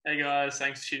Hey guys,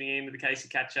 thanks for tuning in to the Casey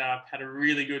Catch Up. Had a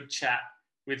really good chat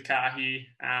with Kahi.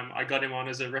 I got him on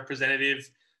as a representative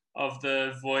of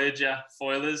the Voyager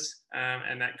foilers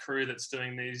and that crew that's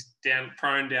doing these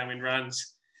prone downwind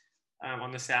runs on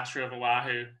the South Shore of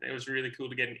Oahu. It was really cool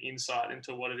to get an insight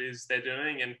into what it is they're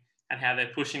doing and how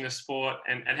they're pushing the sport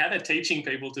and how they're teaching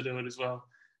people to do it as well,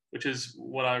 which is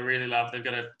what I really love. They've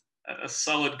got a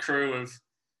solid crew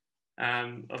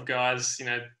of guys,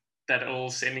 that are all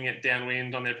sending it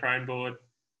downwind on their prone board,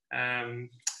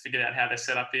 figured out how their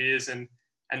setup is and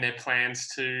their plans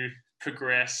to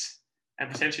progress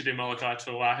and potentially do Molokai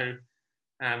to Oahu,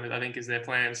 I think is their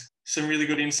plans. Some really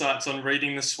good insights on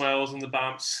reading the swells and the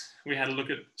bumps. We had a look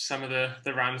at some of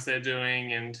the runs they're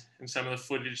doing and some of the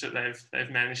footage that they've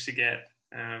managed to get.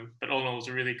 But all in all, it was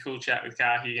a really cool chat with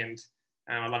Kahi, and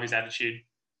I love his attitude.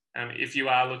 If you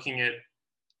are looking at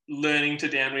learning to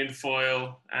downwind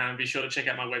foil, be sure to check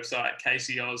out my website,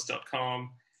 caseyoz.com.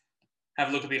 Have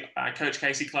a look at the Coach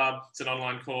Casey Club. It's an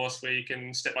online course where you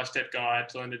can step-by-step guide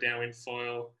to learn to downwind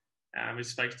foil. We're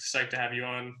stoked to have you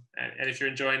on. And if you're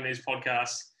enjoying these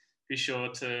podcasts, be sure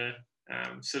to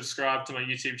subscribe to my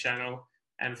YouTube channel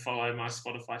and follow my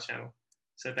Spotify channel.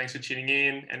 So thanks for tuning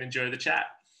in and enjoy the chat.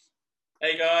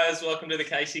 Hey guys, welcome to the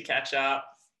Casey Catch Up.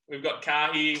 We've got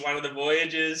Kahi, one of the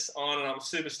Voyagers, on, and I'm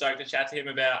super stoked to chat to him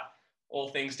about all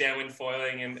things downwind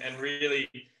foiling and really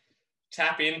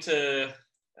tap into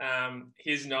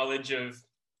his knowledge of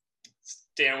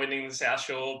downwinding the South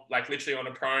Shore, like literally on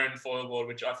a prone foil board,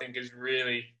 which I think is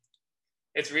really,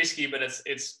 it's risky, but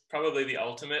it's probably the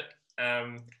ultimate.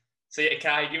 So yeah,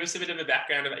 Kahi, give us a bit of a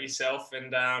background about yourself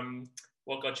and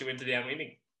what got you into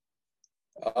downwinding.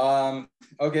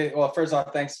 Okay, well, first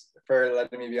off, thanks for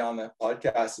letting me be on the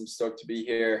podcast. I'm stoked to be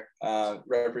here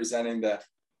representing the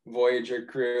Voyager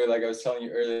crew. Like I was telling you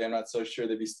earlier, I'm not so sure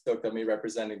they'd be stoked on me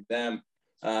representing them.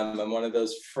 I'm one of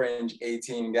those fringe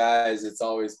 18 guys that's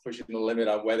always pushing the limit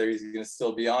on whether he's going to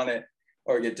still be on it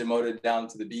or get demoted down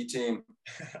to the B team.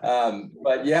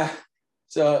 But yeah,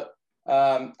 so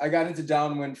I got into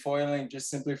downwind foiling just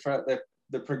simply for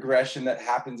the progression that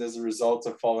happens as a result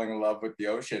of falling in love with the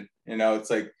ocean. It's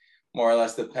like more or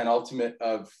less the penultimate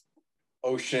of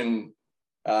ocean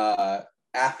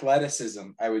athleticism,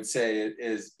 I would say,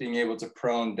 is being able to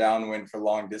prone downwind for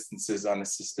long distances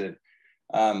unassisted.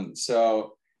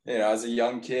 So, as a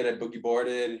young kid, I boogie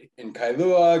boarded in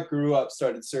Kailua, grew up,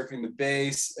 started surfing the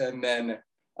base, and then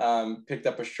picked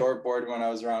up a shortboard when I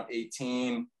was around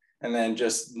 18, and then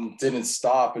just didn't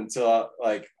stop until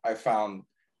I found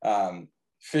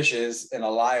fishes and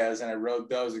alayas, and I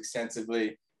rode those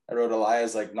extensively. I rode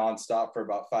alayas like nonstop for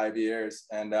about 5 years,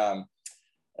 and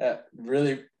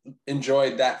really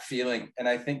enjoyed that feeling. And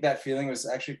I think that feeling was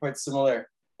actually quite similar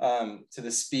to the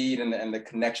speed and the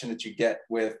connection that you get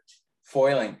with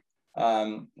foiling.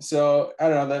 So I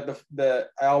don't know,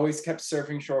 I always kept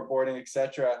surfing, shortboarding,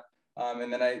 etc.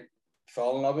 And then I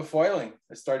fell in love with foiling.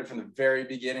 I started from the very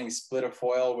beginning, split a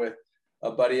foil with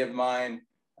a buddy of mine.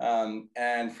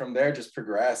 And from there just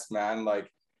progressed, man. Like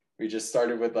we just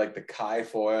started with like the Kai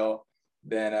foil,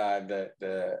 then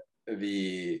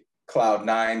the Cloud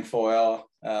 9 foil,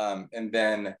 and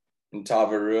then in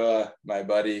Tavarua, my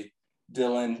buddy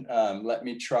Dylan let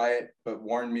me try it, but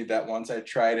warned me that once I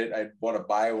tried it, I'd want to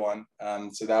buy one.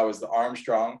 So that was the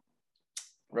Armstrong.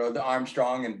 Rode the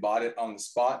Armstrong and bought it on the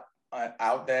spot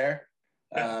out there.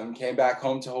 Came back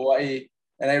home to Hawaii,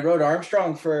 and I rode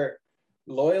Armstrong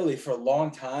loyally for a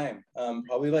long time,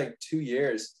 probably like 2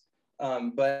 years.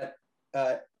 But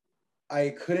I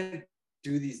couldn't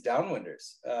do these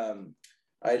downwinders.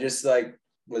 I just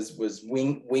was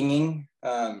winging,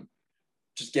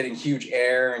 just getting huge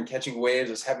air and catching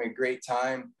waves. I was having a great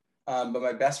time. But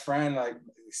my best friend, like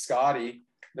Scotty,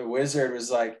 the wizard, was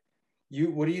like,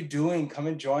 what are you doing? Come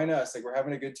and join us. Like, we're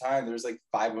having a good time. There's like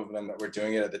 5 of them that were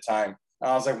doing it at the time. And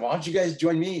I was like, why don't you guys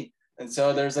join me? And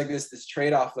so there's like this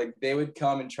trade-off. Like they would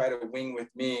come and try to wing with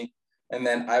me, and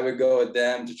then I would go with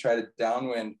them to try to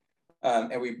downwind.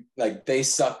 And they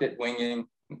sucked at winging.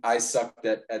 I sucked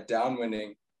at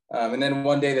downwinding. And then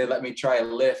one day they let me try a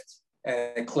lift, and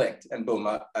it clicked, and boom,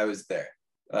 I was there.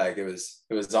 Like it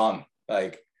was on.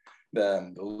 Like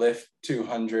the lift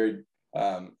 200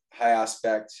 high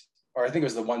aspect, or I think it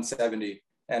was the 170,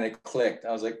 and it clicked.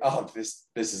 I was like, oh, this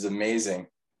is amazing.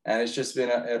 And it's just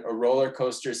been a roller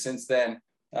coaster since then.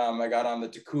 I got on the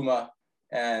Takuma,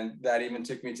 and that even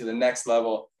took me to the next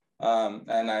level.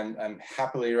 And I'm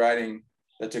happily riding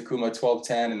the Takuma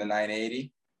 1210 and the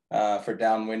 980 for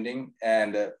downwinding.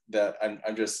 And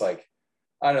I'm just like,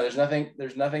 I don't know.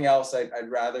 There's nothing else I'd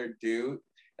rather do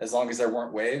as long as there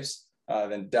weren't waves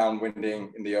than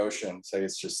downwinding in the ocean. So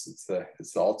it's the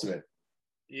ultimate.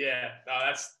 Yeah, no,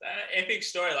 that's epic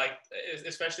story. Like,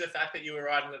 especially the fact that you were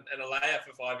riding an Alea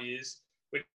for 5 years,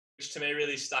 which to me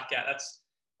really stuck out. That's,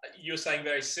 you were saying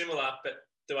very similar, but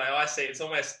the way I see it, it's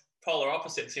almost polar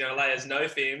opposites. You know, Alea's no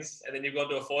fins, and then you've gone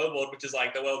to a foil board, which is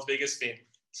like the world's biggest fin.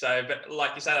 So, but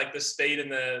like you say, like the speed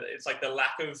and it's like the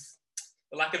lack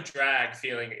of drag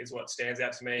feeling is what stands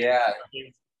out to me. Yeah,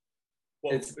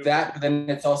 Well, it's that, but then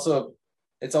it's also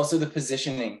the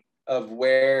positioning of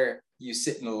where you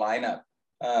sit in the lineup.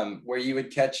 Where you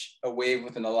would catch a wave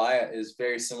with an Alaya is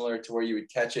very similar to where you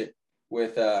would catch it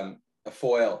with a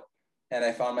foil. And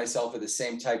I found myself with the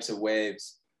same types of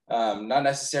waves, not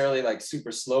necessarily like super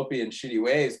slopey and shitty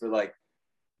waves, but like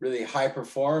really high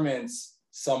performance,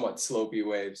 somewhat slopey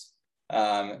waves.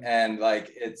 And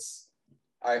like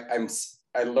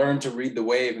I learned to read the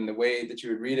wave, and the way that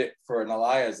you would read it for an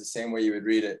Alaya is the same way you would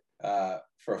read it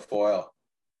for a foil.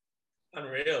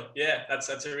 Unreal. Yeah, that's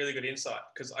a really good insight,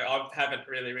 because I haven't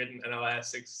really ridden an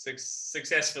LAS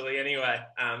successfully anyway.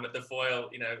 But the foil,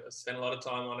 you know, I spent a lot of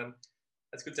time on, and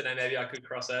that's good to know. Maybe I could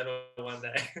cross over one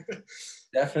day.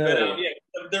 Definitely. But yeah,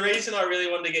 the reason I really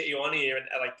wanted to get you on here, and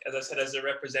like as I said, as a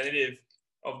representative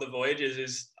of the Voyagers,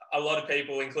 is a lot of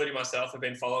people, including myself, have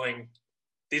been following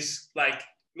this, like,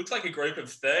 looks like a group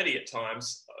of 30 at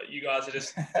times. You guys are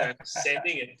just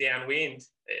sending it downwind.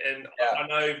 And Yeah. I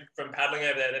know from paddling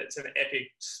over there that it's an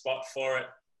epic spot for it.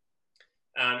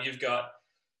 You've got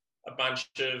a bunch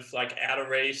of like outer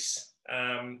reefs,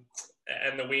 and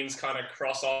the winds kind of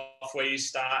cross off where you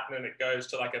start, and then it goes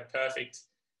to like a perfect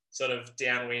sort of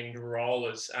downwind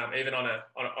rollers. Even on a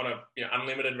you know,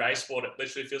 unlimited race board, it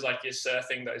literally feels like you're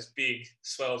surfing those big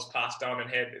swells past Diamond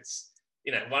Head. It's,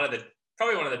 you know,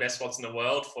 probably one of the best spots in the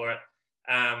world for it.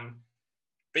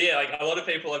 But yeah, like a lot of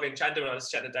people have been chatting to me. I was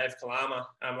chatting to Dave Kalama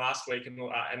last week,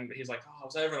 and he's like, "Oh, I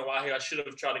was over in Oahu. I should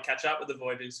have tried to catch up with the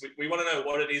Voyagers. We want to know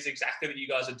what it is exactly that you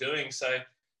guys are doing." So,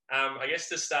 I guess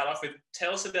to start off with,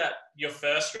 tell us about your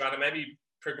first run, and maybe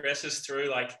progress us through.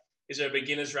 Like, is there a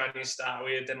beginner's run you start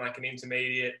with, then like an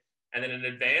intermediate, and then an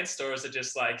advanced, or is it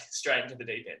just like straight into the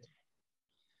deep end?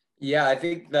 Yeah, I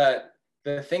think that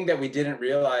the thing that we didn't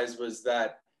realize was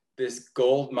that this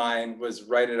gold mine was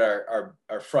right at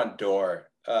our front door.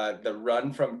 The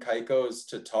run from Caicos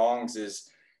to Tongs is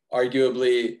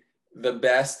arguably the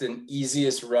best and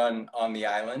easiest run on the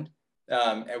island.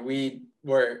 And we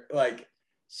were like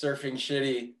surfing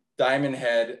shitty Diamond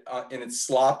Head and it's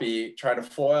sloppy, trying to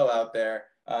foil out there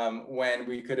when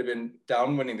we could have been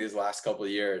downwinding these last couple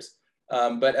of years.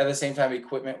 But at the same time,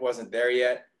 equipment wasn't there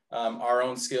yet. Our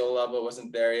own skill level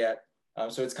wasn't there yet.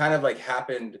 So it's kind of like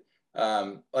happened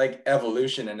like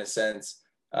evolution in a sense.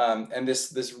 And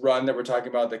this run that we're talking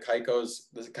about, the Caicos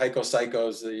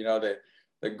Psychos, you know,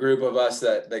 the group of us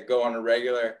that go on a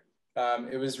regular,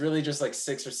 it was really just like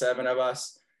 6 or 7 of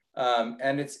us.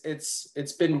 And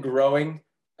it's been growing.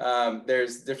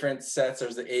 There's different sets.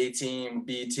 There's the A team,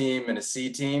 B team, and a C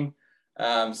team.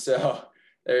 So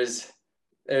there's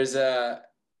a,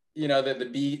 you know,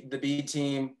 the B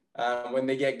team, when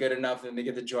they get good enough, then they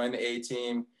get to join the A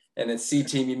team. And then C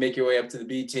team, you make your way up to the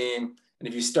B team. And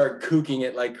if you start kooking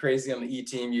it like crazy on the E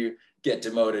team, you get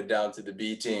demoted down to the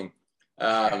B team.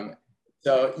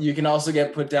 So you can also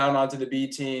get put down onto the B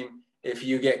team if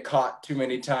you get caught too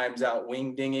many times out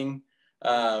wing dinging,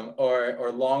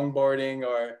 or longboarding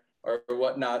or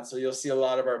whatnot. So you'll see a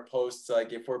lot of our posts,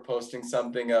 like if we're posting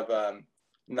something of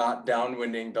not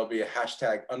downwinding, there'll be a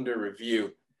hashtag under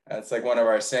review. That's like one of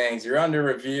our sayings, you're under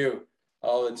review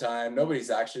all the time.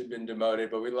 Nobody's actually been demoted,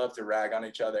 but we love to rag on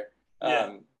each other.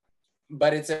 Yeah.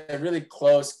 But it's a really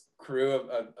close crew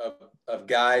of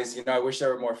guys. You know, I wish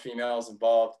there were more females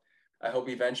involved. I hope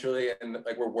eventually, and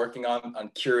like we're working on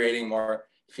curating more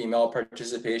female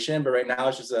participation, but right now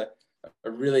it's just a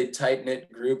really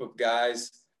tight-knit group of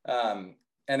guys. And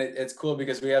it's cool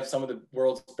because we have some of the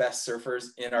world's best surfers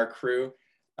in our crew.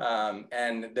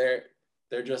 And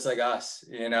they're just like us,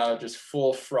 you know, just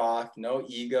full froth, no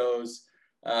egos.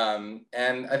 And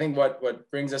I think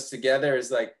what brings us together is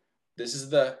like, this is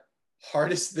the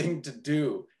hardest thing to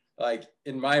do, like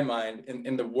in my mind,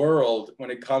 in the world,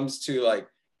 when it comes to like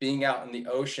being out in the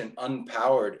ocean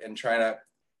unpowered and trying to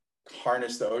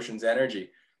harness the ocean's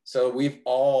energy. So we've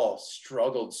all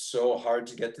struggled so hard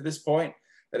to get to this point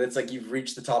that it's like you've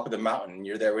reached the top of the mountain and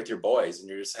you're there with your boys and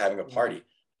you're just having a party.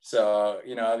 So,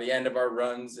 you know, at the end of our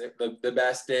runs, the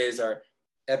best days are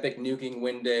epic nuking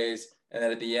wind days. And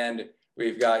then at the end,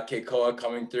 we've got Keikoa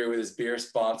coming through with his beer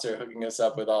sponsor, hooking us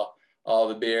up with all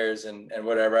the beers and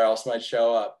whatever else might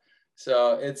show up.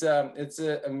 So it's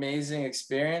an amazing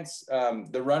experience.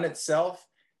 The run itself,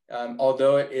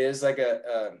 although it is like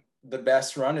the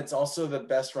best run, it's also the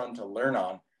best run to learn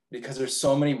on. because there's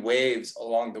so many waves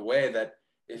along the way that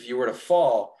if you were to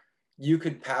fall, you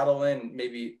could paddle in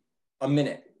maybe a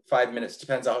minute, 5 minutes,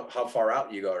 depends on how far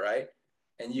out you go, right?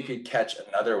 And you could catch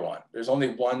another one. There's only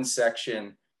one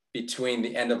section between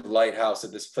the end of the lighthouse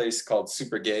at this place called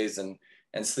Super Gaze and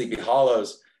Sleepy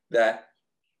Hollows that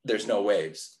there's no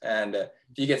waves. And if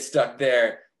you get stuck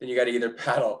there, then you got to either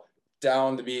paddle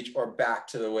down the beach or back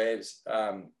to the waves.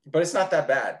 But it's not that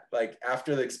bad. Like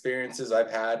after the experiences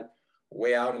I've had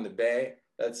way out in the bay,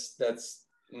 that's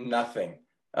nothing.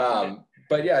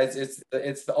 But yeah, it's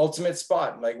the ultimate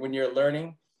spot. Like when you're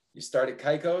learning, you start at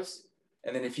Keiko's,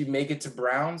 and then if you make it to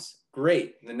Browns,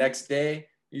 great. The next day,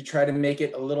 you try to make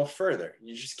it a little further.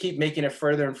 You just keep making it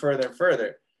further and further and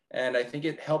further. And I think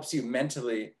it helps you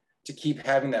mentally to keep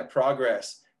having that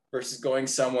progress versus going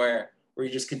somewhere where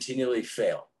you just continually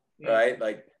fail, right?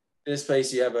 Like this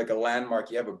place, you have like a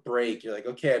landmark, you have a break. You're like,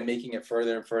 okay, I'm making it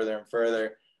further and further and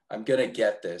further. I'm going to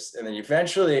get this. And then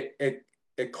eventually it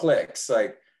clicks.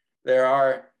 Like there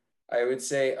are, I would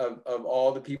say of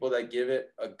all the people that give it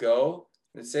a go,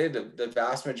 I'd say the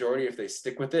vast majority, if they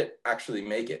stick with it, actually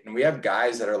make it. And we have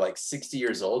guys that are like 60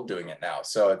 years old doing it now.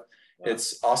 So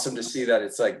it's awesome to see that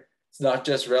it's like, it's not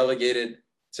just relegated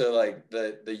to like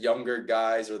the younger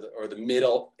guys or the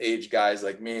middle age guys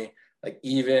like me, like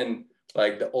even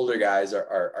like the older guys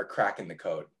are cracking the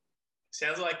code.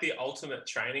 Sounds like the ultimate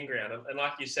training ground. And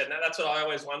like you said, that's what I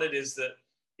always wondered is that,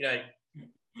 you know,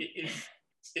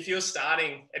 if you're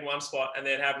starting in one spot and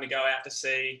then having to go out to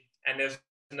sea and there's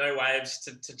no waves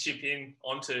to chip in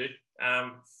onto,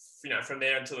 you know, from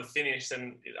there until the finish,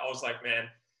 and I was like, man,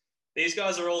 these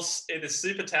guys are all either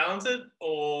super talented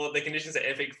or the conditions are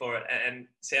epic for it. And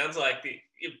sounds like a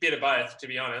bit of both, to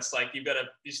be honest. Like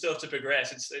you still have to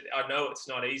progress. I know it's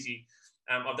not easy.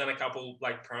 I've done a couple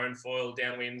like prone foil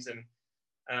downwinds, and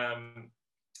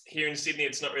here in Sydney,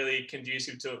 it's not really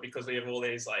conducive to it because we have all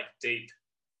these like deep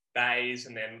bays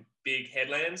and then big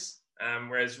headlands.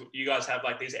 Whereas you guys have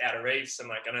like these outer reefs, and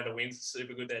like I know the winds are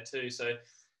super good there too. So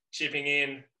chipping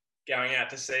in, going out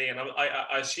to sea, and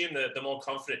I assume that the more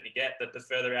confident you get, that the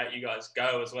further out you guys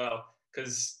go as well.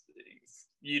 Because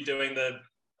you doing the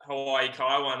Hawaii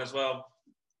Kai one as well,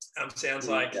 sounds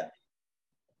like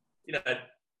you know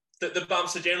the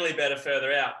bumps are generally better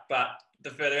further out, but the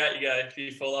further out you go, if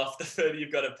you fall off, the further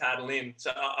you've got to paddle in.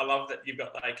 So I love that you've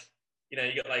got like, you know,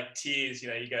 you got like tiers, you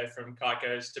know, you go from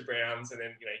Kaiko's to Browns and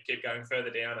then, you know, you keep going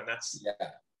further down, and that's,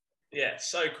 yeah,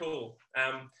 so cool.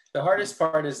 The hardest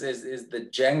part is the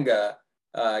Jenga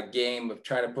game of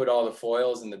trying to put all the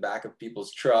foils in the back of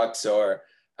people's trucks or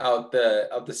out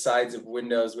the sides of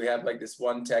windows. We have like this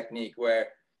one technique where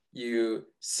you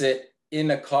sit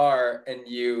in a car and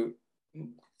you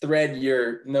thread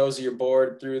your nose of your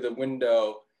board through the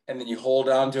window, and then you hold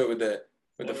onto it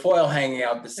with the foil hanging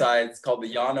out the side. It's called the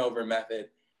yawn over method.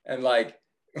 And like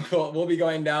we'll be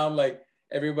going down, like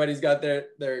everybody's got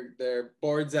their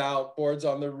boards out, boards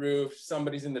on the roof,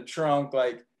 somebody's in the trunk.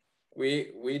 Like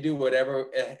we do whatever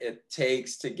it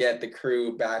takes to get the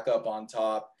crew back up on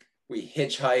top. We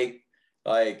hitchhike.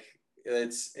 Like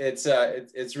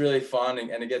it's really fun,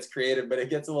 and it gets creative, but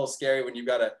it gets a little scary when you've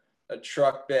got a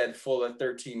truck bed full of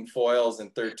 13 foils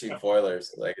and 13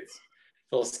 foilers. Like it's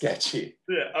a little sketchy.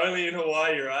 Yeah, only in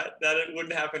Hawaii, right? That it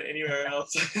wouldn't happen anywhere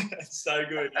else. It's so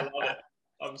good. I love it.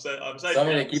 I'm so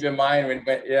something to keep in mind when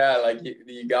like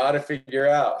you got to figure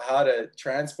out how to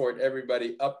transport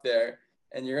everybody up there,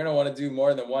 and you're gonna want to do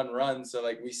more than one run. So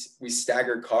like we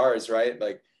stagger cars, right?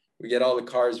 Like we get all the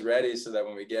cars ready so that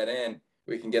when we get in,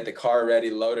 we can get the car ready,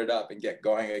 loaded up, and get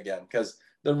going again. Because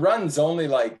the run's only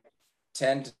like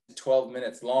 10 to 12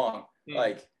 minutes long.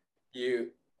 Like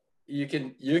you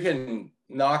can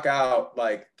knock out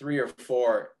like 3 or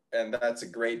 4, and that's a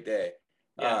great day.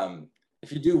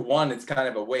 If you do one, it's kind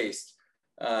of a waste.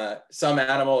 Some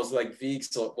animals like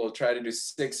Veeks will try to do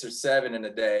 6 or 7 in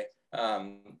a day,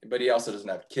 but he also doesn't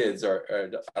have kids, or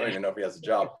I don't even know if he has a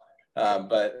job.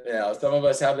 But you know, some of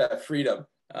us have that freedom.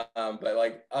 But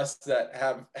like us that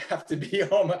have to be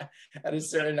home at a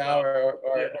certain hour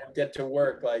or get to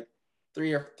work, like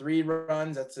 3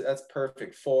 runs, that's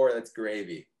perfect. 4, that's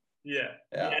gravy. Yeah.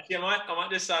 Actually, I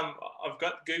might just I've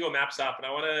got Google Maps up, and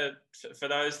I want to, for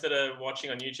those that are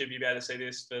watching on YouTube, you'll be able to see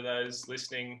this. For those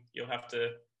listening, you'll have to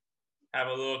have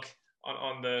a look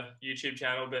on the YouTube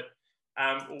channel. But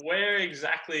where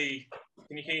exactly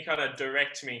can you kind of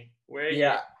direct me? Where?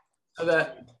 Yeah. So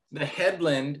the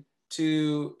headland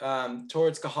to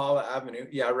towards Kahala Avenue.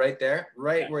 Yeah, right there,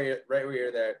 right where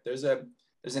you're there. There's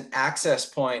an access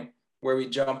point where we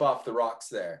jump off the rocks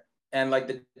there. And like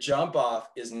the jump off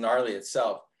is gnarly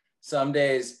itself. Some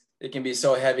days it can be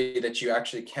so heavy that you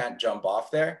actually can't jump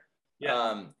off there.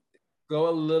 go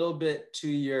a little bit to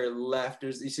your left.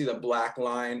 You see the black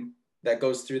line that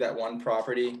goes through that one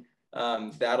property.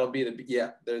 That'll be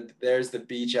there's the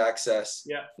beach access.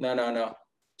 Yeah. No.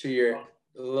 To your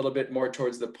a little bit more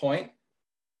towards the point.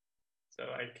 So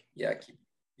like.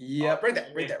 Yeah. Right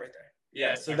there.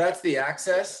 Yeah. So that's the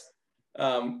access.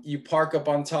 You park up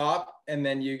on top, and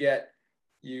then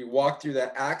you walk through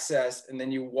that access, and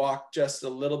then you walk just a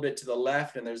little bit to the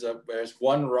left, and there's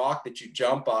one rock that you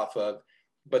jump off of,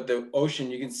 but the ocean,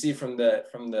 you can see from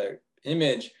the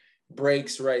image,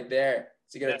 breaks right there.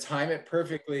 So you got to time it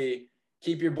perfectly,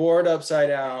 keep your board upside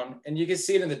down, and you can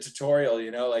see it in the tutorial,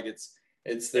 like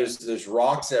there's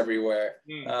rocks everywhere.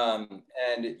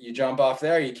 And you jump off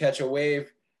there, you catch a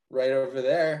wave right over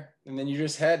there, and then you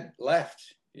just head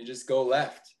left. You just go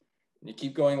left, and you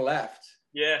keep going left.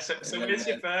 Yeah. So where's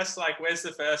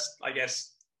the first, I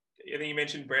guess, I think you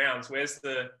mentioned Browns. Where's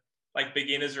the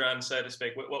beginner's run, so to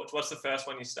speak? What's the first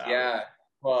one you start? Yeah.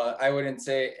 Well, I wouldn't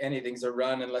say anything's a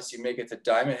run unless you make it to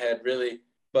Diamond Head, really.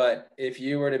 But if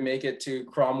you were to make it to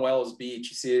Cromwell's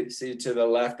Beach, you see to the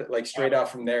left, like straight out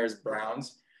from there is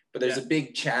Browns. But there's a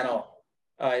big channel.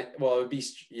 It would be,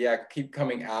 keep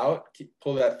coming out,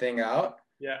 pull that thing out.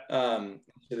 Yeah.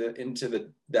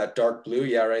 Into that dark blue.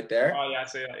 Yeah, right there. Oh, yeah, I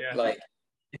see that. Yeah. Like,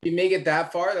 if you make it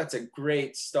that far, that's a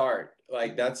great start.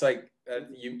 Like, that's like,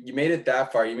 you made it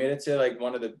that far. You made it to like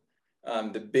one of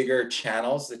the bigger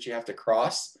channels that you have to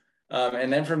cross.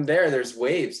 And then from there, there's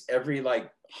waves every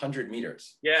 100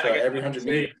 meters. Yeah. So every 100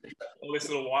 meters, all this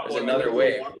little white, there's another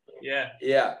wave. Yeah.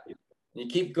 Yeah. You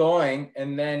keep going.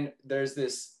 And then there's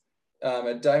this,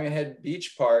 at Diamond Head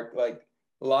Beach Park, like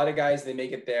a lot of guys, they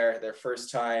make it there their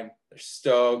first time. They're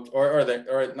stoked, or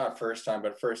not first time,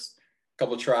 but first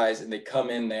couple tries, and they come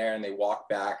in there and they walk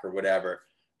back or whatever.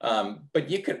 But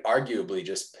you could arguably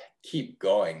just keep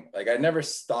going. Like, I never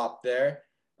stopped there.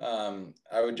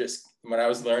 I would just, when I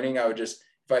was learning, if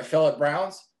I fell at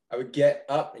Browns, I would get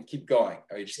up and keep going.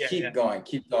 I would just keep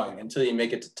going until you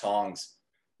make it to Tongs.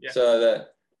 Yeah. So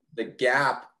the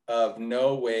gap of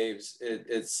no waves,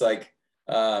 it's like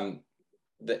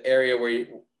the area where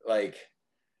you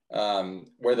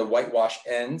where the whitewash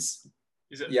ends.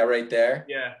 Is it? Yeah, right there.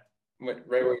 Yeah. Right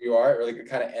where you are, or it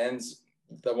kind of ends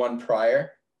the one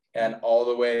prior, and all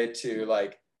the way to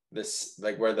this,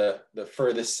 where the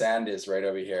furthest sand is right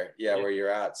over here. Yeah, where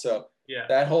you're at. So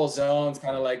that whole zone's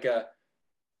kind of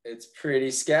it's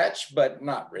pretty sketch, but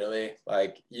not really.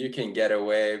 You can get a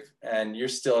wave, and you're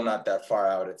still not that far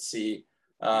out at sea.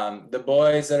 The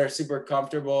boys that are super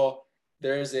comfortable,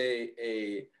 there's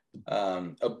a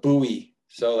buoy,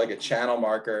 so a channel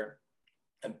marker,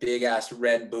 a big ass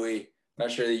red buoy. I'm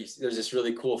not sure, there's this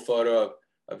really cool photo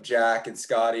of Jack and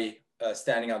Scotty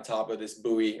standing on top of this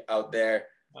buoy out there.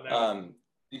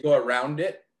 You go around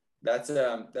it. That's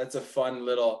a fun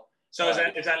little. So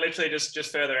is that literally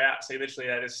just further out? So literally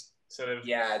that is sort of.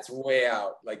 Yeah, it's way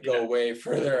out. Go way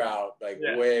further out.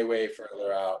 Way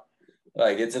further out.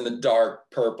 It's in the dark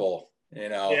purple.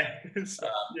 Yeah.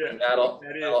 That'll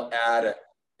add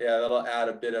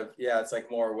a bit of, it's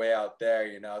more way out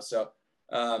there. So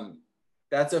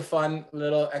that's a fun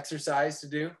little exercise to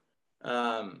do.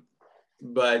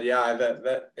 But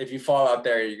that if you fall out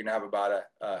there, you're gonna have about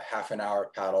a half an hour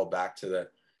paddle back to the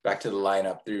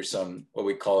lineup through some, what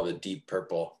we call the deep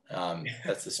purple.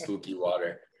 That's the spooky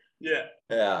water. Yeah.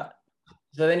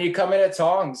 So then you come in at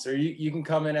Tongs, or you can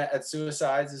come in at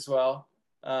Suicides as well.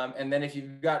 And then if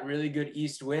you've got really good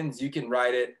east winds, you can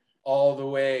ride it all the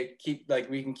way,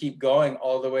 we can keep going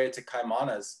all the way to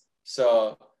Kaimana's.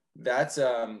 So that's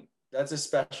a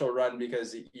special run,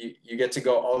 because you get to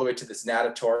go all the way to this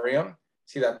natatorium.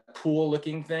 See that pool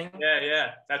looking thing?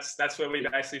 Yeah. That's where we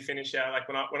basically finish our,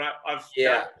 when I've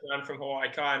gone from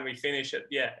Hawaii Kai, and we finish it.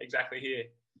 Yeah, exactly here.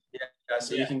 Yeah.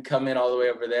 So you can come in all the way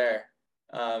over there.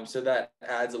 So that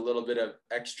adds a little bit of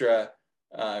extra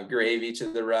gravy to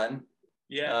the run.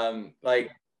 Yeah.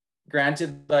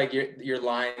 Granted, your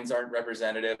lines aren't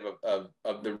representative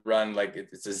of the run.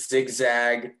 It's a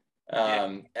zigzag,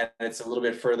 and it's a little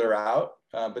bit further out.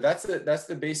 But that's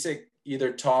the basic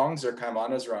either Tongs or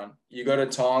Kaimana's run. You go to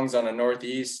Tongs on a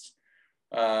northeast,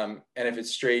 and if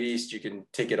it's straight east, you can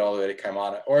take it all the way to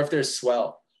Kaimana. Or if there's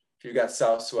swell, if you've got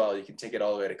south swell, you can take it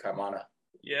all the way to Kaimana.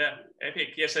 Yeah, epic.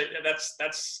 Yeah, so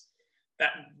that's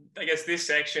that. I guess this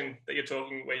section that you're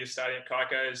talking, where you're starting at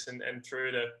Kaiko's and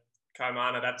through to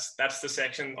Kaimana, that's the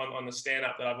section on the stand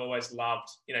up that I've always loved.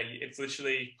 It's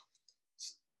literally,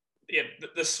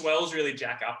 the swells really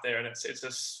jack up there, and it's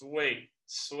a sweet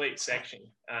section.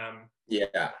 And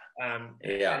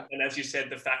as you said,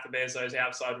 the fact that there's those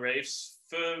outside reefs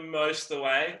for most of the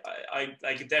way, I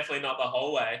definitely not the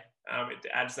whole way. It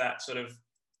adds that sort of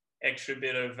extra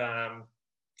bit of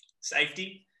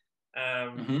safety.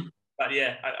 Mm-hmm. But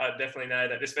yeah, I definitely know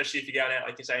that, especially if you're going out,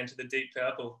 like you say, into the deep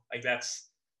purple, like that's,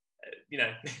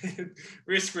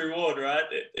 risk reward, right?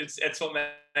 It's what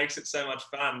makes it so much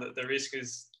fun. That the risk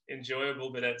is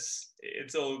enjoyable, but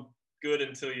it's all good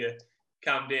until you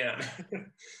come down.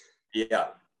 Yeah.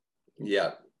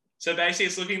 Yeah. So basically,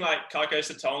 it's looking like Caicos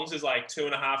to Tongs is like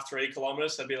 2.5, 3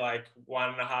 kilometers. So it'd be like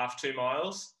 1.5, 2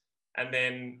 miles, and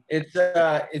then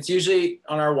it's usually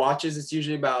on our watches. It's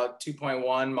usually about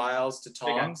 2.1 miles to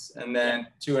Tongs, and then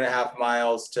 2.5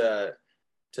 miles to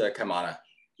Kamana.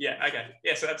 Yeah. Okay.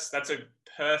 Yeah. So that's a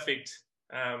perfect,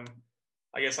 I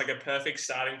guess, like a perfect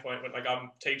starting point. Like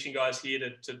I'm teaching guys here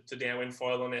to downwind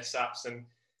foil on their sups, and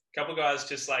a couple of guys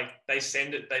just like they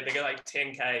send it. They go like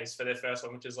 10 Ks for their first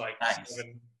one, which is like Nice.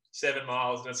 7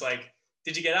 miles, and it's like,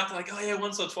 did you get up? They're like, oh yeah,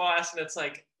 once or twice, and it's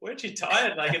like, weren't you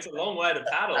tired? Like it's a long way to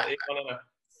paddle on a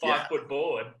 5-foot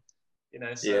board,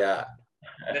 So Yeah.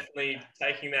 definitely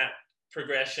taking that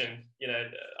progression.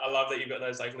 I love that you've got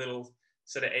those like little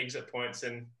sort of exit points,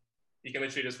 and you can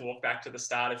literally just walk back to the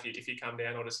start if you come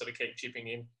down, or just sort of keep chipping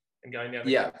in and going down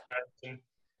the coast. And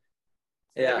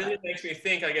it really makes me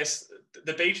think, I guess,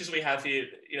 the beaches we have here,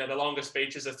 the longest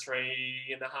beaches are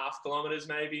 3.5 kilometers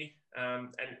maybe.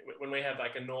 And when we have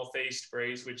like a northeast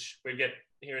breeze, which we get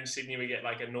here in Sydney, we get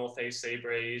like a northeast sea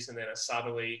breeze and then a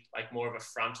southerly, like more of a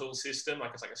frontal system,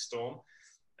 like it's like a storm.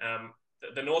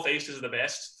 The northeasters are the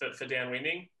best for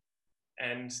downwinding.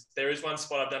 And there is one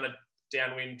spot I've done a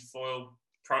downwind foil,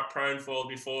 prone foil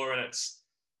before, and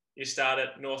you start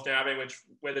at North Narrabeen,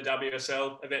 where the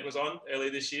WSL event was on earlier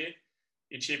this year.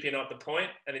 You chip in at the point,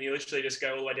 and then you literally just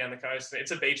go all the way down the coast. And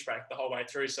it's a beach break the whole way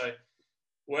through. So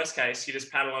worst case, you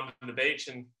just paddle onto the beach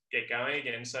and get going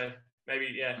again. So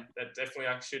maybe, that definitely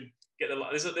I should get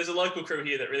there's a local crew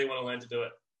here that really want to learn to do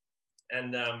it.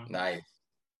 And nice.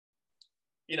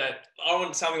 I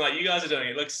want something like you guys are doing.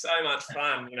 It looks so much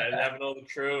fun, having all the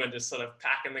crew and just sort of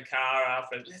packing the car up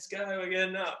and let's go, we're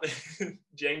getting up.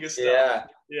 Jenga stuff.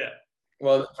 Yeah.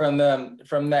 Well, from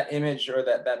that image or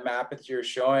that map that you're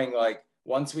showing, like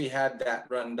once we had that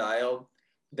run dialed,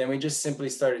 then we just simply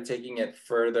started taking it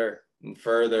further and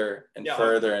further and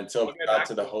further until we got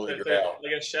to the Holy Grail. I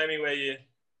guess show me where you.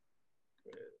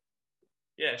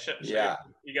 Yeah.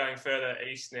 You're going further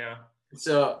east now.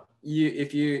 So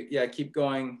if you keep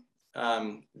going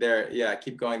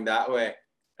keep going that way.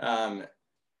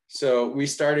 So we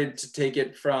started to take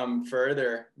it from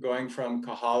further, going from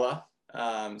Kahala.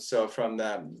 So from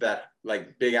that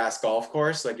like big ass golf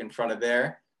course, like in front of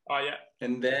there. Oh yeah.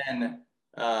 And then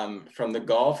from the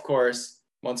golf course,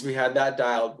 once we had that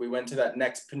dialed, we went to that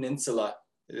next peninsula.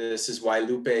 This is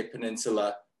Wailupe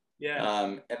Peninsula. Yeah.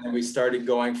 And then we started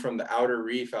going from the outer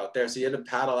reef out there. So you had to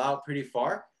paddle out pretty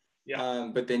far. Yeah.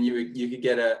 But then you could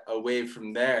get a wave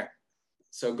from there.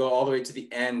 So go all the way to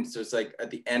the end. So it's like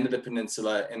at the end of the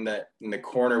peninsula in the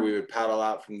corner, we would paddle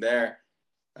out from there.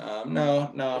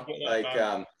 Not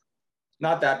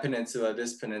that peninsula,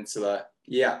 this peninsula.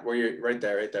 Yeah, where you're right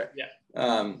there. Yeah.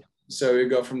 So we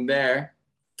go from there.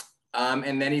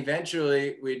 And then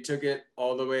eventually we took it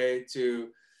all the way to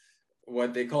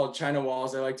what they call China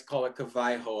Walls. I like to call it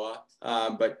Kahi Hoa,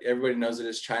 but everybody knows it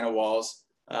as China Walls.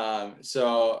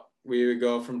 So we would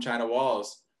go from China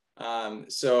Walls.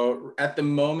 So at the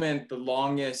moment, the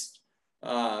longest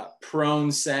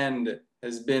prone send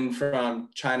has been from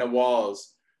China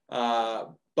Walls.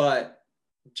 But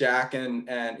Jack and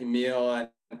Emil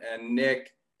and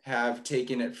Nick have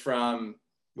taken it from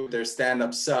with their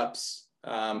stand-up sups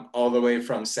all the way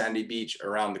from Sandy Beach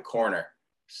around the corner.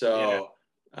 So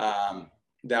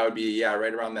that would be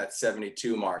right around that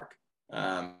 72 mark.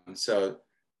 So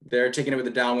they're taking it with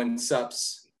the downwind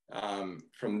sups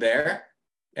from there.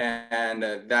 And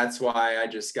that's why I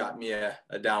just got me a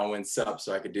downwind sup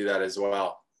so I could do that as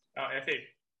well. Oh, epic.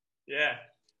 Yeah.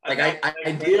 Like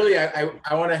ideally, I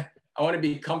want to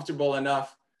be comfortable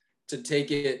enough to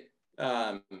take it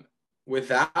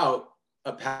without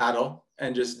a paddle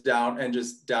and just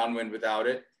downwind without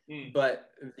it. But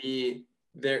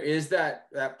there is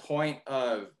that point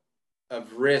of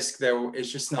risk there.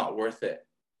 It's just not worth it.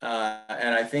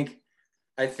 And I think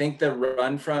the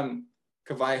run from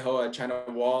Kahi Hoa, China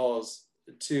Walls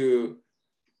to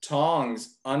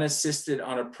Tongs unassisted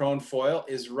on a prone foil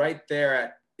is right there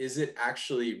at, is it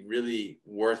actually really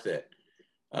worth it?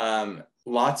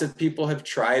 Lots of people have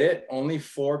tried it. Only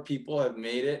 4 people have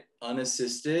made it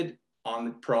unassisted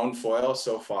on prone foil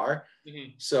so far.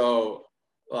 Mm-hmm. So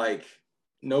like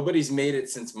nobody's made it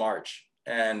since March.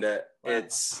 And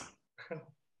it's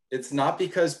not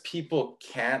because people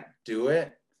can't do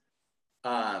it.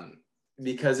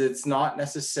 because it's not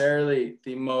necessarily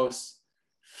the most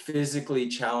physically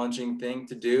challenging thing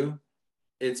to do.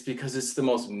 It's because it's the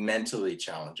most mentally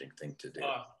challenging thing to do.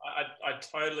 Oh, I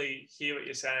totally hear what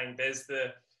you're saying. There's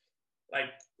like,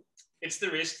 it's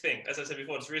the risk thing. As I said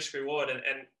before, it's risk reward.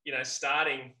 And you know,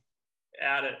 starting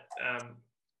out at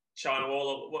China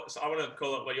Wall, so I want to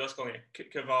call it what you're calling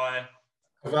it, Kahi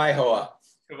Hoa.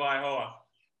 Hoa.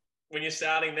 When you're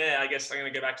starting there, I guess I'm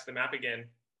going to go back to the map again.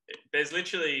 There's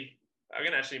literally, I'm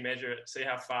going to actually measure it, see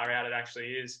how far out it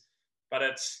actually is. But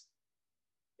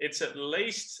it's at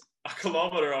least a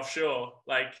kilometer offshore,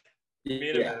 like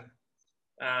minimum.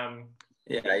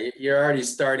 Yeah, you're already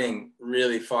starting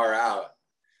really far out.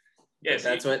 Yeah,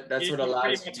 so that's what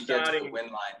allows you to get to the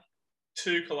wind line.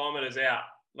 2 kilometers out,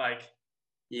 like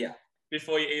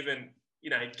before you even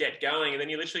get going, and then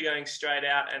you're literally going straight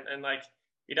out, and like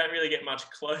you don't really get much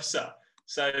closer.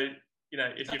 So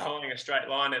if you're following a straight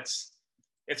line, it's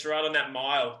right on that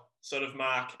mile sort of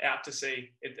mark out to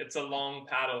sea. It's a long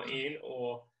paddle in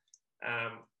or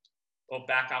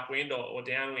back upwind or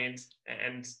downwind,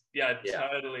 and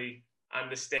totally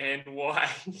understand why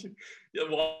you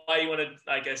want to,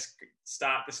 I guess,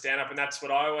 start the stand up. And that's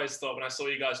what I always thought when I saw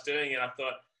you guys doing it. I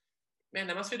thought, man,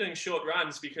 they must be doing short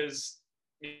runs because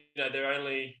they're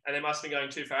only, and they must be going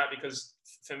too far out, because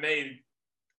for me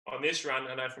on this run,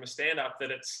 I know from a stand up that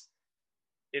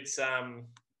it's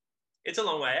a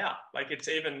long way out. Like, it's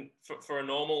even for a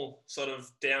normal sort of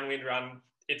downwind run,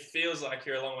 it feels like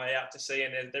you're a long way out to sea,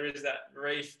 and there is that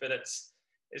reef, but it's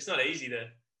not easy to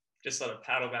just sort of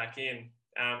paddle back in.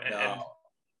 And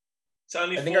it's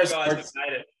only 4 guys that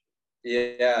made it.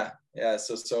 Yeah.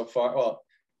 So far, well,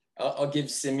 I'll give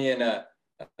Simeon a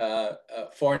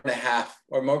 4.5,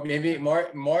 or more, maybe more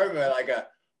of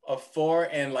a 4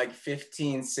 and like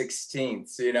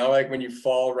 15/16. Like when you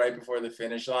fall right before the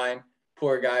finish line.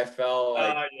 Poor guy fell.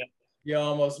 You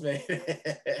almost made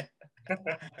it.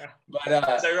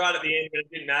 But so right at the end, but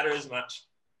it didn't matter as much.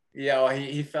 Yeah, well,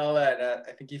 he fell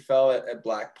I think he fell at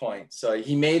Black Point. So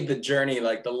he made the journey,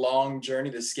 like the long journey,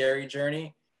 the scary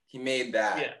journey. He made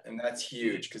that, and that's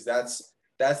huge, because that's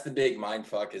the big mind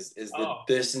fuck is the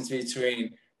distance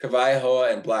between Kahi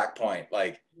Hoa and Black Point.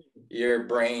 Like, your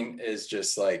brain is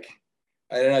just like,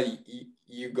 I don't know,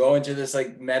 you go into this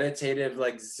like meditative,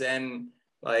 like Zen,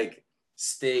 like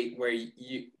state where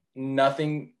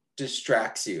nothing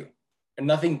distracts you, and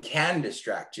nothing can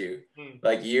distract you.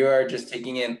 Like, you are just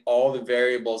taking in all the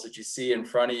variables that you see in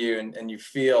front of you, and you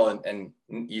feel, and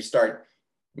you start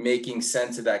making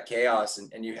sense of that chaos,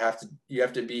 and you have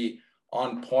to be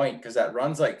on point, because that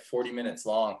run's like 40 minutes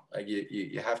long. Like,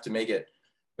 you have to make it.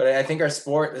 But I think our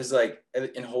sport is like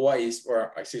in Hawaii,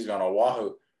 or excuse me, on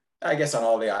Oahu, I guess on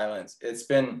all the islands, it's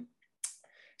been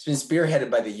spearheaded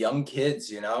by the young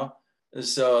kids,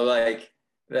 so like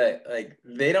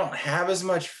they don't have as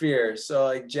much fear. So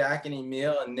like Jack and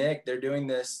Emil and Nick, they're doing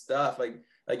this stuff, like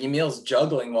Emil's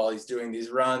juggling while he's doing these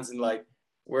runs, and like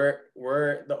we're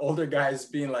the older guys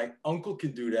being like, uncle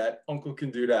can do that,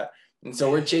 and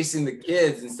so we're chasing the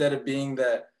kids instead of being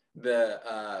the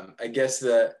I guess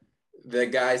the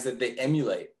guys that they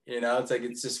emulate. It's like,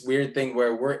 it's this weird thing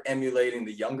where we're emulating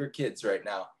the younger kids right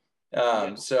now.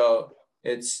 So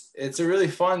it's a really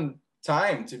fun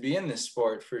time to be in this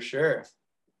sport, for sure.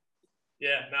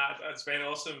 Yeah, no, it's been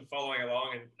awesome following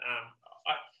along. And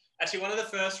actually, one of the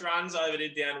first runs I ever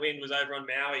did downwind was over on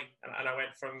Maui, and I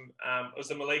went from it was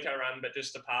the Maliko run, but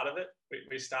just a part of it.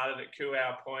 We started at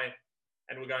Kuau Point,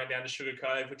 and we're going down to Sugar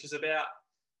Cove, which is about,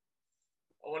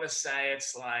 I want to say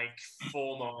it's like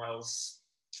 4 miles,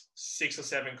 6 or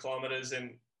 7 kilometers,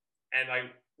 and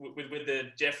like with the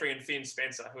Jeffrey and Finn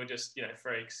Spencer, who are just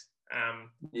freaks. And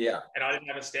I didn't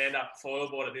have a stand-up foil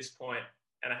board at this point,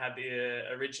 and I had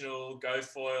the original Go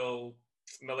Foil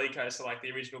Maliko, so like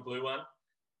the original blue one,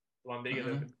 the one bigger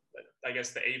than, I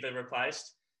guess, the Eva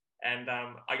replaced. And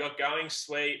I got going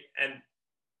sweet, and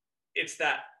it's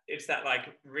that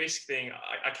like risk thing.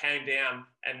 I came down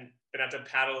and then had to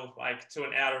paddle like to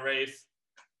an outer reef,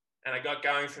 and I got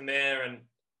going from there, and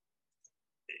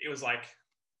it was like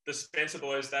the Spencer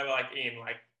boys, they were like in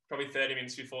like probably 30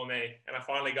 minutes before me, and I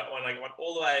finally got one. I went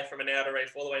all the way from an outer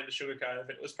reef all the way into Sugar Cove.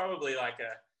 It was probably like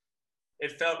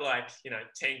it felt like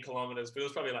 10 kilometers, but it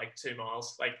was probably like 2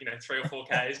 miles, like 3 or 4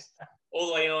 k's, all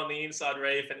the way on the inside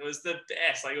reef, and it was the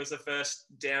best. Like, it was the first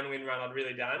downwind run I'd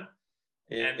really done,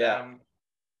 and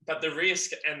but the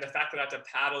risk and the fact that I had to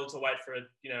paddle to wait for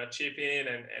a chip in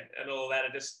and all that,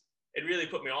 it really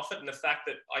put me off it. And the fact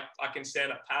that I can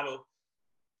stand up paddle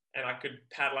and I could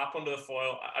paddle up onto the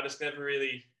foil, I just never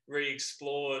really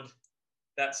re-explored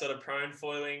that sort of prone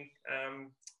foiling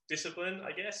discipline,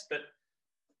 I guess. But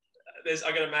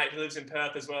I got a mate who lives in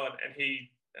Perth as well, and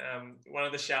he one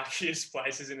of the sharkiest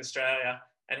places in Australia,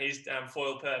 and he's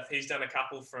Foil Perth. He's done a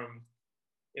couple from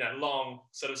long,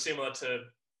 sort of similar to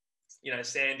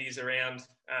Sandy's around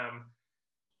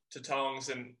to Tongs,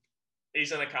 and he's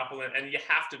done a couple, and you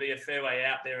have to be a fair way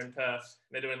out there in Perth.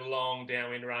 They're doing long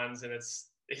downwind runs, and it's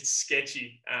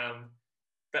sketchy.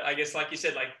 But I guess, like you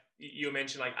said, like you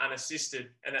mentioned, like unassisted,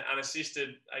 and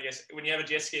unassisted, I guess when you have a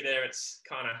jet ski there, it's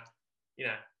kind of,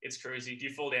 it's cruisy. If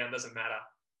you fall down, it doesn't matter.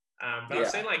 But I've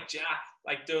seen like Jack,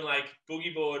 like doing like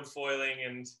boogie board foiling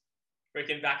and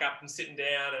freaking back up and sitting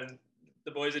down, and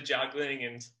the boys are juggling,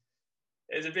 and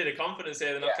there's a bit of confidence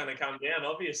there. They're not going to come down,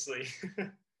 obviously.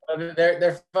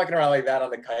 They're fucking around like that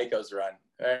on the Kaiko's run.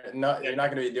 You're not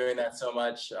going to be doing that so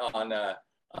much on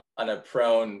a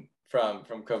prone from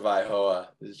Kawaihoa.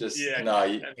 It's just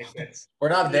that makes sense. We're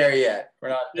not there yet. We're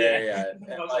not there yet.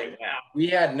 And like, wow. We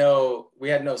had no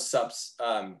subs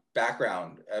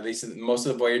background. At least most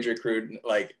of the Voyager crew,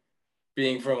 like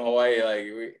being from Hawaii,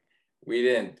 like we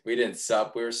didn't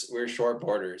sup. We were short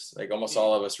boarders. Like almost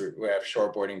all of us we have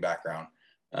short boarding background.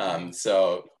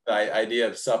 So the idea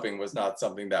of supping was not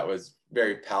something that was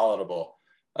very palatable.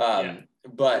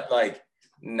 But like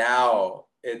now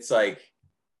it's like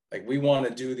we want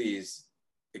to do these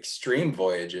extreme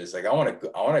voyages. Like I want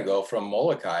to go from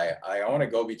Molokai. I want to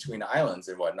go between islands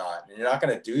and whatnot. And you're not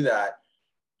going to do that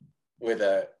with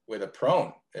a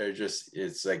prone.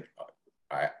 It's like,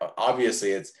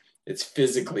 obviously it's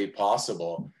physically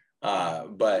possible.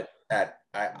 But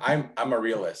I'm a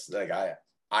realist. Like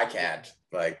I can't,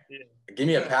 like, give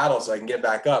me a paddle so I can get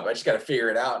back up. I just got to figure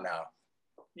it out now.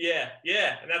 Yeah.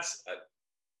 And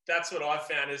that's what I've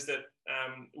found is that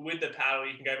with the paddle,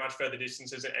 you can go much further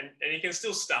distances, and you can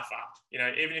still stuff up.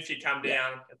 Even if you come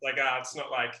down, it's like, it's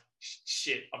not like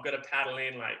shit, I've got to paddle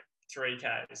in like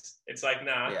 3Ks. It's like,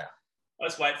 I'll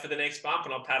just wait for the next bump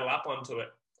and I'll paddle up onto it.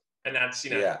 And that's,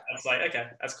 that's like, okay,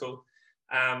 that's cool.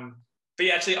 But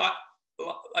yeah, actually,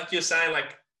 like you're saying,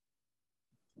 like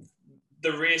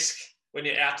the risk when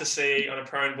you're out to sea on a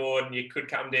prone board and you could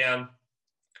come down,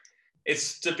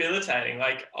 it's debilitating.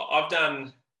 Like I've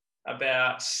done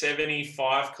about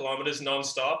 75 kilometers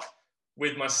nonstop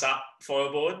with my SUP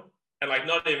foil board, and like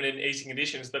not even in easy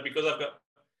conditions, but because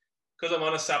I'm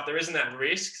on a SUP, there isn't that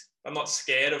risk. I'm not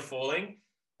scared of falling.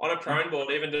 On a prone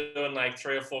board, even doing like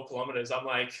 3 or 4 kilometers, I'm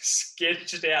like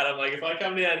sketched out. I'm like, if I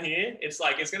come down here, it's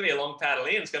like, it's going to be a long paddle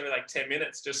in. It's going to be like 10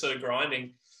 minutes just sort of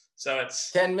grinding. So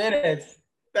it's 10 minutes.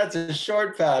 That's a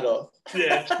short paddle.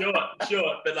 Yeah,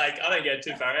 short. But like, I don't get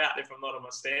too far out if I'm not on my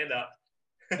stand up.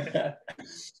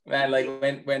 Man, like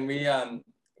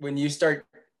when you start,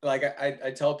 like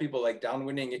I tell people, like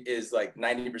downwinding is like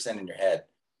 90% in your head.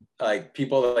 Like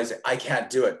people like say, I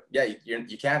can't do it. Yeah,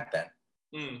 you can't then.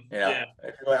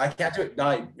 If you're like, I can't do it.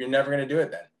 No, you're never gonna do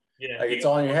it then. Yeah, like it's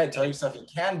all in your head. Tell yourself you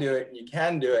can do it, and you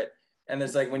can do it. And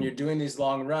it's like when you're doing these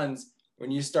long runs, when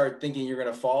you start thinking you're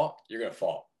gonna fall, you're gonna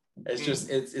fall. It's just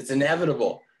it's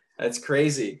inevitable. It's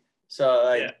crazy. So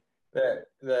like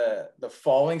the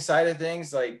falling side of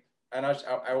things, like I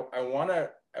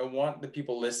want the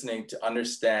people listening to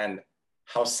understand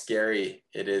how scary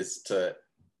it is to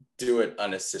do it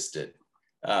unassisted.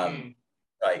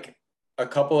 Like a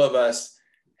couple of us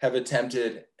have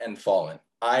attempted and fallen.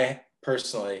 I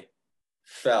personally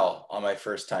fell on my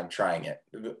first time trying it.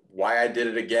 Why I did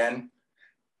it again,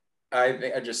 I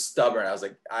think I'm just stubborn. I was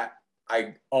like,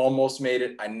 I almost made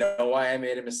it. I know why I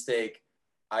made a mistake.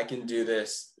 I can do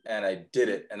this. And I did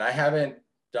it. And I haven't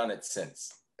done it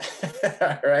since.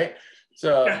 Right?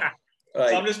 So,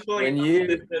 like, so I'm just pulling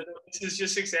this is your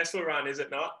successful run, is it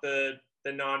not? The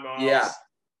 9 miles.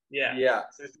 Yeah.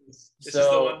 So, this is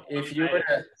the one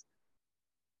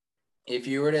if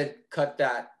you were to cut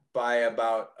that by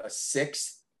about a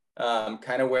sixth,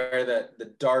 kind of where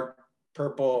the dark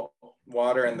purple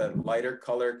water and the lighter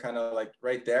color kind of like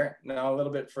right there, now a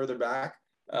little bit further back,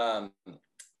 I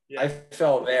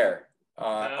fell there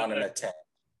on an attempt.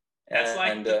 That's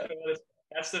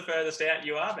that's the furthest out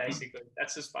you are, basically.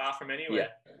 That's as far from anywhere.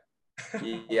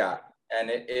 And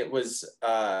it was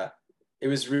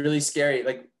really scary.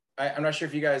 Like I'm not sure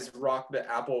if you guys rock the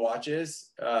Apple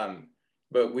Watches,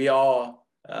 but we all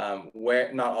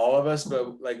wear, not all of us,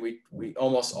 but like we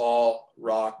almost all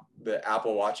rock the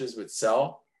Apple Watches with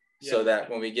cell, so that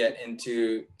when we get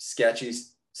into sketchy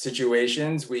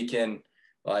situations, we can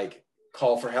like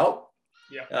call for help.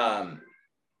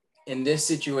 In this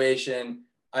situation,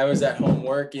 I was at home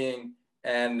working,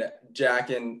 and Jack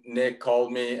and Nick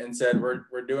called me and said,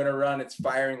 we're doing a run, it's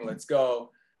firing, let's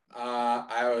go.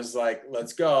 I was like,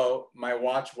 let's go. My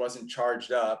watch wasn't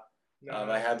charged up.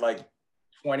 I had like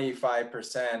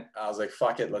 25%. I was like,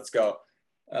 fuck it, let's go.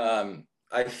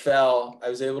 I fell. I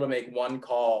was able to make one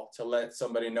call to let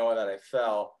somebody know that I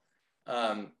fell.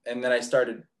 And then I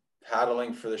started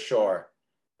paddling for the shore.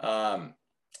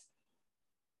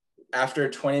 After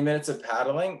 20 minutes of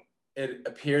paddling, it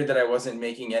appeared that I wasn't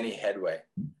making any headway.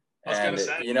 I was going to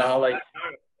say, you know how like,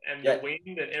 and the wind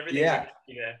and everything's against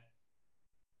you there.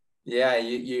 Yeah,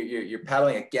 you're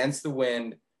paddling against the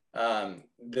wind.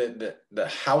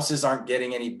 The houses aren't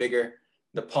getting any bigger.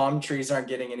 The palm trees aren't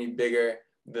getting any bigger.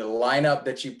 The lineup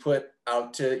that you put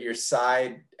out to your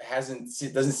side doesn't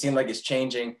seem like it's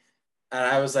changing. And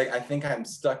I was like, I think I'm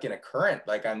stuck in a current.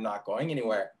 Like I'm not going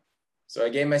anywhere. So I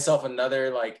gave myself another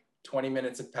like 20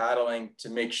 minutes of paddling to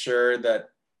make sure that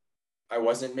I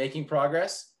wasn't making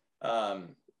progress.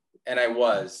 And I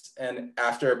was. And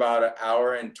after about an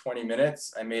hour and 20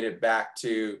 minutes, I made it back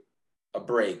to a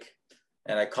break.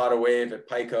 And I caught a wave at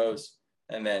Picos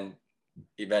and then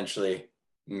eventually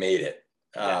made it.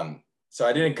 So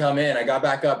I didn't come in. I got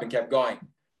back up and kept going.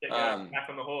 Back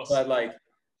on the horse. But like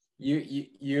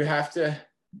you have to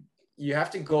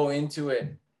go into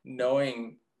it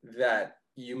knowing that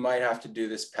you might have to do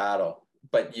this paddle,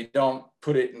 but you don't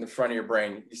put it in the front of your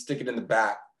brain. You stick it in the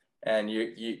back. And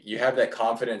you have that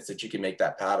confidence that you can make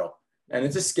that paddle. And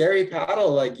it's a scary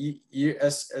paddle. Like you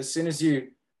as soon as you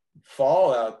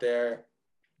fall out there,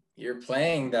 you're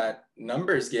playing that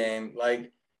numbers game.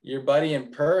 Like your buddy in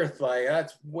Perth, like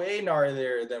that's way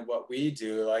gnarlier than what we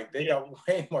do. Like they got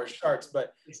way more sharks.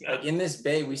 But like in this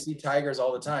bay, we see tigers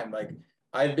all the time. Like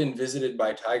I've been visited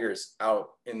by tigers out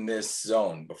in this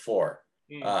zone before.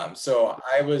 So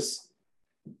I was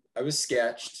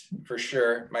sketched for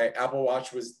sure. My Apple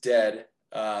Watch was dead.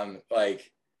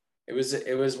 Like it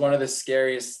was one of the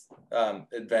scariest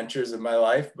adventures of my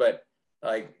life. But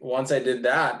like once I did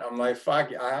that, I'm like,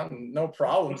 fuck, no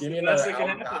problem. Give me another hour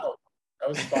out. That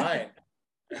was fine.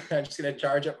 I'm just gonna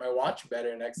charge up my watch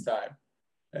better next time.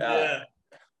 Yeah,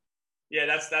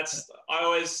 that's I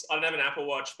don't have an Apple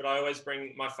Watch, but I always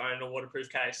bring my phone in a waterproof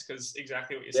case because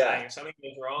exactly what you're saying. If something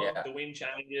goes wrong, the wind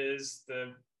changes,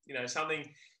 something,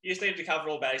 you just need to cover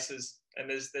all bases. And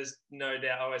there's no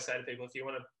doubt, I always say to people, if you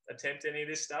want to attempt any of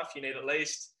this stuff, you need at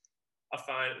least a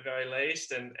phone at the very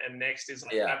least. And next is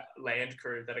like a land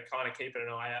crew that are kind of keeping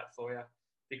an eye out for you.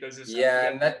 Because if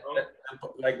and that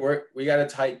like we got a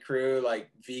tight crew. Like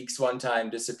Veeks one time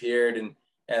disappeared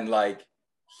and like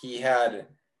he had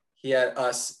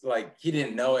us, like he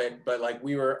didn't know it, but like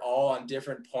we were all on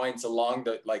different points along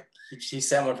the, like he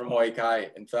sent one from Hawaii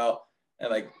Kai and fell. And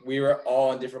like we were all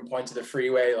on different points of the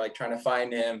freeway, like trying to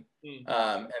find him,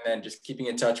 and then just keeping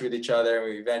in touch with each other.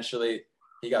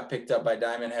 He got picked up by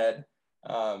Diamond Head.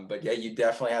 But yeah, you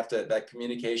definitely have to. That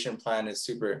communication plan is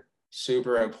super,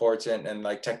 super important, and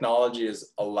like technology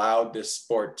has allowed this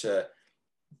sport to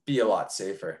be a lot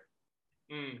safer.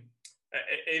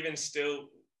 Even still,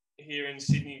 here in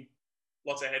Sydney,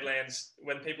 lots of headlands.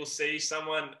 When people see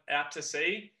someone out to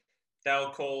sea,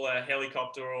 they'll call a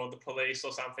helicopter or the police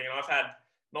or something. And I've had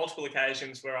multiple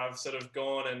occasions where I've sort of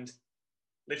gone and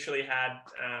literally had,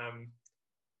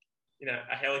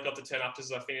 a helicopter turn up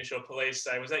as I finish, or police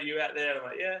say, "Was that you out there?" And I'm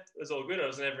like, "Yeah, it was all good. I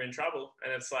was never in trouble."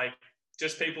 And it's like,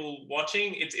 just people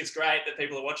watching. It's great that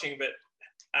people are watching, but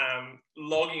I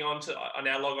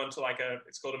now log on to like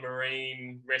it's called a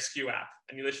marine rescue app.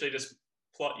 And you literally just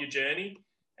plot your journey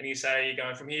and you say, you're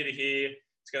going from here to here.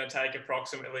 It's going to take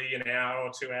approximately an hour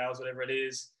or 2 hours, whatever it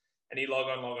is. And you log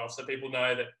on, log off. So people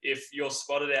know that if you're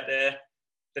spotted out there,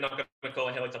 they're not going to call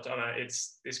a helicopter. Oh, no,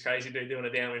 it's this crazy dude doing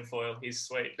a downwind foil. He's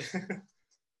sweet.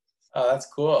 Oh, that's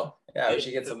cool. Yeah, we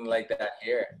should get something like that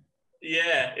here.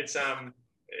 Yeah, it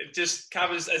just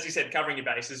covers, as you said, covering your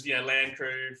bases, land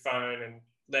crew, phone, and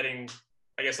letting,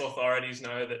 I guess, authorities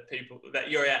know that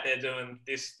you're out there doing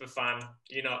this for fun.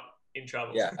 You're not in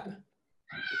trouble.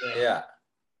 Yeah.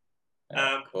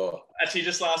 Cool. Actually,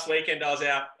 just last weekend, I was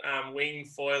out wing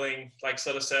foiling, like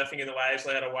sort of surfing in the waves.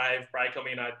 I had a wave break on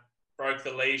me, and I broke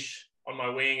the leash on my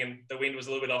wing, and the wind was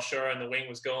a little bit offshore, and the wing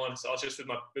was gone. So I was just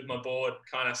with my board.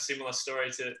 Kind of similar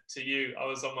story to you. I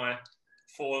was on my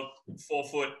 4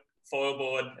 foot foil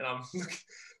board, and I'm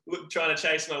trying to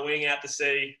chase my wing out to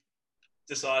sea.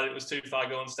 Decided it was too far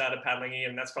gone. Started paddling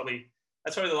in. That's probably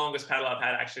the longest paddle I've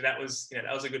had. Actually, that was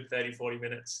a good 30-40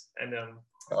 minutes, and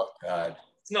oh god.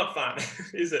 It's not fun,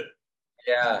 is it?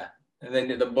 Yeah. And then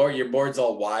your board's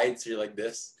all wide, so you're like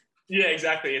this. Yeah,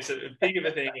 exactly. It's a big of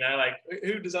a thing, like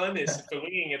who designed this? For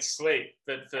winging, it's sweet,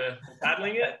 but for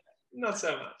paddling it, not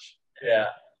so much. Yeah.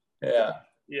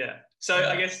 So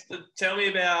I guess tell me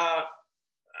about.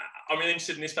 I'm really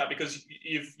interested in this part because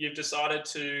you've decided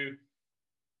to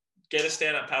get a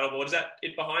stand-up paddleboard. Is that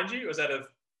it behind you, or is that a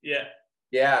yeah?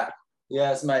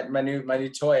 Yeah, it's my new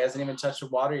toy. It hasn't even touched the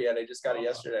water yet. I just got it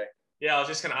yesterday. Yeah, I was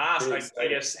just going to ask. I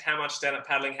Pretty guess how much stand-up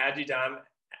paddling had you done,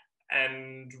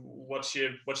 and what's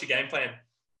your game plan?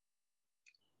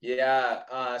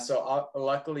 Yeah. So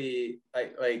luckily,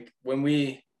 like when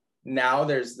we now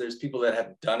there's people that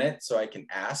have done it, so I can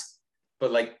ask.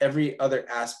 But like every other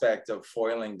aspect of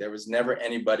foiling, there was never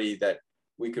anybody that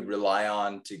we could rely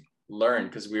on to learn,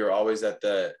 because we were always at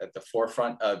the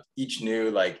forefront of each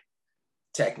new like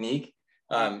technique.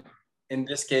 In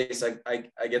this case,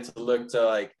 I get to look to,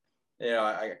 like, you know,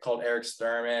 I called Eric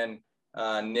Sturman,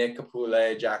 Nick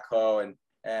Capule, Jack Ho,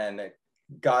 and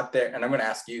got there. And I'm gonna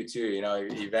ask you too, you know,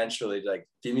 eventually, like,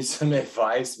 give me some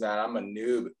advice, man. I'm a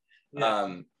noob.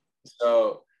 Yeah.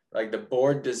 So like the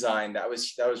board design, that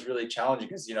was really challenging,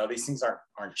 because, you know, these things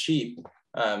aren't cheap.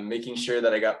 Making sure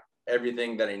that I got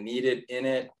everything that I needed in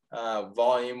it,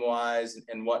 volume wise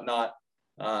and whatnot.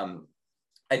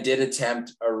 I did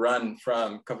attempt a run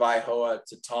from Kawaihoa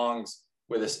to Tongs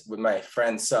with my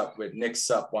friend Sup, with Nick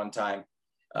Sup one time.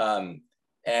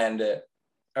 And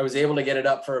I was able to get it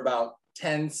up for about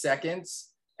 10 seconds.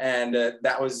 And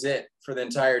that was it for the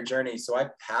entire journey. So I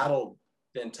paddled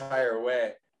the entire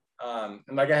way. And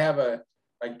like, I have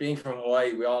like, being from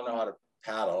Hawaii, we all know how to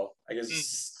paddle. I guess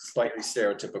it's slightly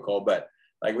stereotypical, but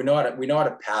like we know how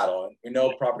to paddle, and we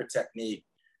know proper technique.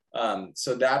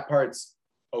 So that part's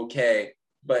okay.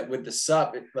 But with the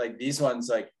Sup, like these ones,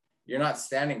 like, you're not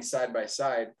standing side by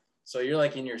side. So you're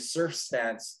like in your surf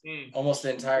stance almost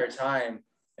the entire time.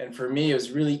 And for me, it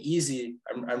was really easy.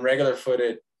 I'm regular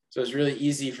footed. So it's really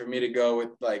easy for me to go with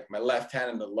like my left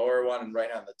hand in the lower one and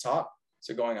right on the top.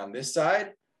 So going on this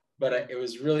side, but it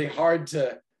was really hard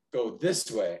to go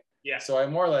this way. Yeah. So I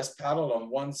more or less paddled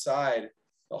on one side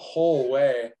the whole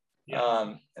way.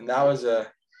 Yeah. And that was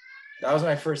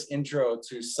my first intro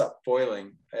to Sup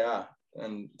foiling. Yeah.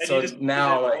 And so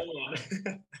now, like,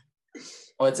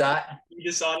 what's that? You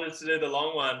decided to do the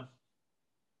long one.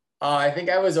 I think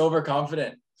I was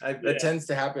overconfident. That tends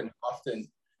to happen often.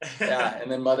 Yeah.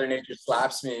 And then Mother Nature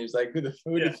slaps me. He's like, who do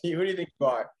you think you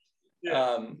are?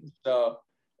 Yeah. So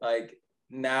like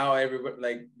now everybody,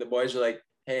 like the boys are like,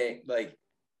 hey, like,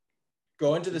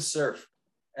 go into the surf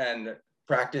and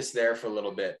practice there for a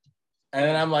little bit. And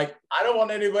then I'm like, I don't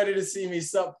want anybody to see me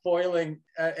Sup foiling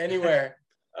anywhere.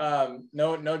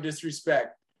 No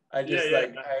disrespect. I just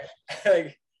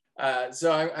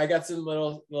so I got some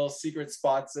little secret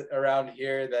spots around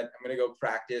here that I'm gonna go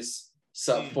practice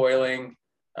Sup foiling,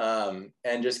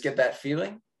 and just get that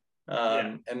feeling.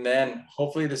 And then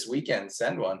hopefully this weekend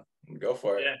send one and go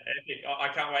for it. Yeah, I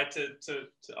can't wait to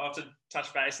I'll have to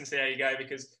touch base and see how you go,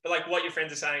 but like what your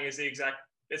friends are saying is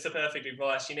it's the perfect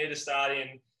advice. You need to start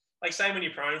in, like, same when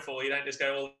you're prone fall, you don't just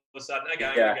go all of a sudden, okay,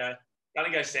 I'm gonna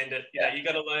go send it. You know, you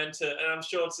got to learn to, and I'm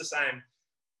sure it's the same.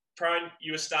 Prone,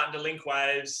 you were starting to link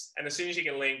waves, and as soon as you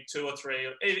can link 2 or 3,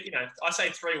 you know, I say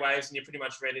 3 waves, and you're pretty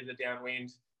much ready to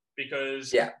downwind,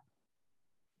 because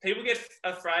people get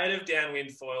afraid of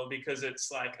downwind foil because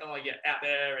it's like, oh, you're out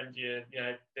there and you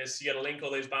got to link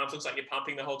all these bumps. Looks like you're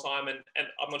pumping the whole time, and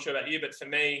I'm not sure about you, but for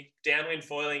me, downwind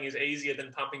foiling is easier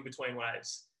than pumping between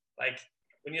waves. Like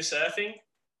when you're surfing,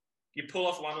 you pull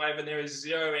off one wave and there is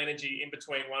zero energy in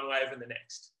between one wave and the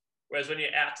next. Whereas when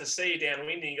you're out to sea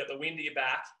downwind and you've got the wind at your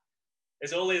back,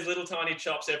 there's all these little tiny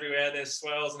chops everywhere, there's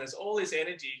swells, and there's all this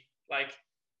energy. Like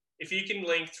if you can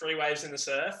link 3 waves in the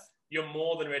surf, you're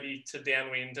more than ready to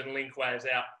downwind and link waves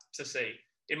out to sea,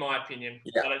 in my opinion.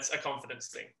 Yeah. But it's a confidence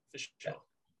thing for sure.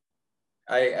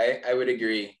 I would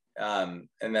agree. And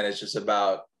then it's just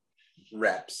about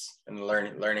reps and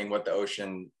learning what the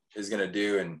ocean is going to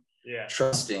do, and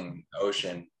trusting the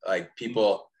ocean. Like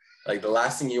people, like the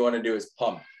last thing you want to do is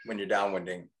pump when you're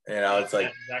downwinding. You know, it's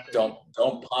like, don't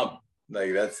pump.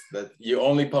 Like that's you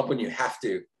only pump when you have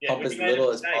to. Pump as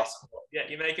little as possible. Yeah,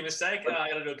 you make a mistake, I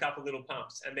got to do a couple little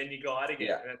pumps, and then you glide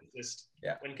again. And just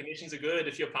when conditions are good,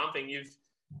 if you're pumping, you're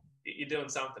doing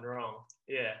something wrong.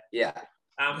 Yeah.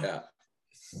 I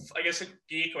guess a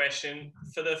gear question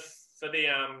for the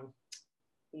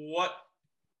what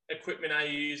equipment are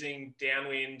you using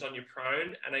downwind on your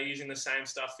prone, and are you using the same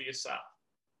stuff for your Sup?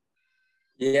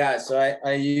 Yeah, so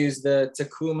I use the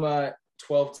Takuma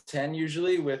 1210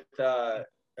 usually with a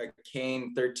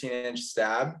cane 13-inch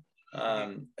stab.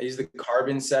 I use the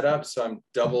carbon setup, so I'm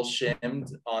double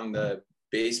shimmed on the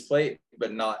base plate,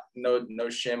 but no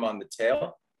shim on the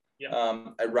tail.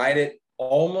 I ride it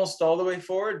almost all the way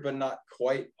forward, but not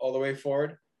quite all the way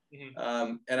forward.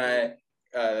 And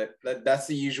that's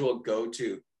the usual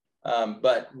go-to.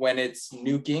 But when it's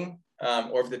nuking,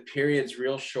 or if the period's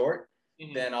real short,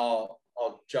 then I'll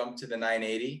I'll jump to the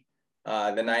 980.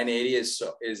 The 980 is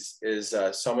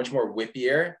so much more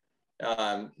whippier.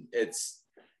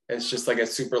 It's just like a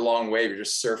super long wave. You're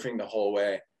just surfing the whole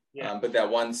way. Yeah. But that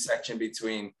one section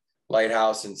between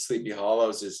Lighthouse and Sleepy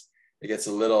Hollows it gets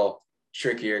a little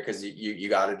trickier because you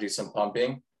got to do some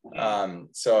pumping.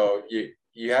 So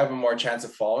you have a more chance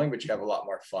of falling, but you have a lot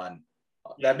more fun.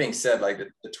 That being said, like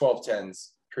the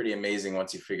 1210's pretty amazing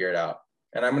once you figure it out.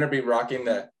 And I'm going to be rocking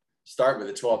the start with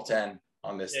the 1210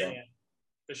 on this thing. Yeah,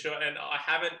 for sure. And I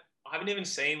haven't even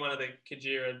seen one of the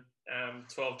Kajira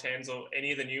 1210s or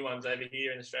any of the new ones over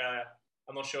here in Australia.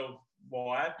 I'm not sure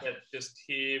why, but just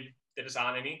here there just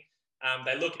aren't any.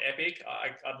 They look epic.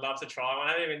 I'd love to try one.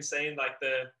 I haven't even seen like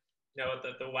the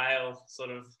whale sort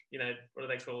of, what are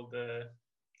they called? The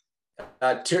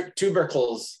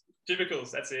tubercles.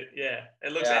 Tubercles, that's it. Yeah,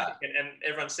 it looks epic, and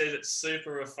everyone says it's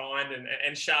super refined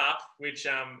and sharp, which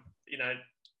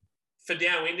for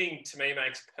downwinding to me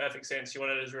makes perfect sense. You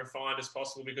want it as refined as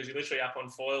possible because you're literally up on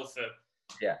foil for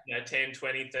 10,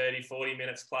 20, 30, 40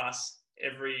 minutes plus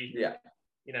every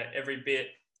bit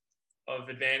of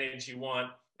advantage you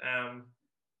want. And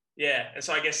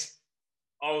so I guess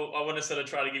I want to sort of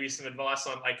try to give you some advice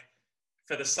on, like,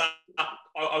 for the SUP,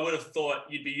 I would have thought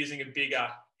you'd be using a bigger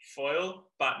foil,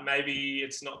 but maybe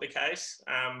it's not the case.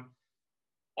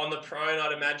 On the prone,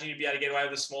 I'd imagine you'd be able to get away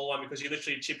with a small one because you're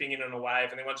literally chipping in on a wave,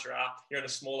 and then once you're up, you're on a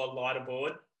smaller, lighter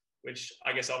board, which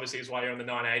I guess obviously is why you're on the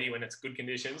 980 when it's good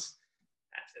conditions.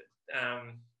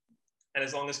 And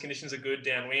as long as conditions are good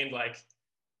downwind, like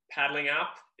paddling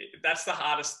up, that's the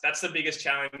hardest, that's the biggest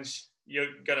challenge you're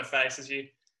going to face, as you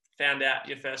found out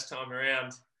your first time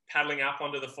around. Paddling up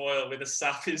onto the foil with a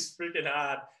SUP is freaking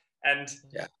hard. And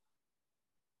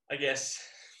I guess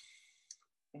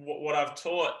what I've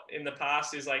taught in the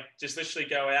past is like just literally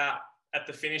go out at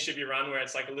the finish of your run where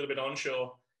it's like a little bit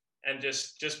onshore and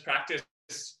just practice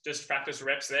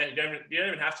reps there. You don't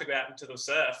even have to go out into the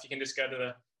surf. You can just go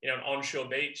to an onshore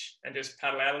beach and just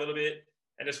paddle out a little bit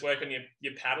and just work on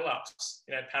your paddle ups,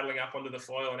 paddling up onto the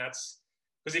foil. And that's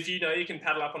because if you know you can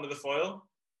paddle up onto the foil,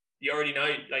 you already know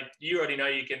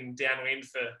you can downwind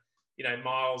for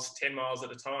miles, 10 miles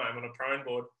at a time on a prone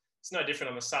board. It's no different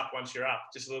on the SUP once you're up,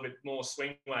 just a little bit more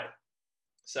swing weight.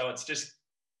 So it's just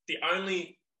the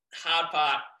only hard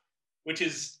part, which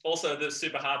is also the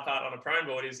super hard part on a prone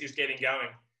board, is getting going.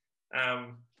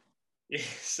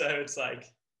 So it's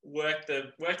like work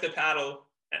the paddle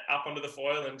up onto the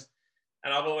foil, and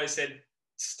I've always said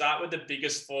start with the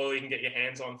biggest foil you can get your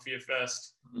hands on for your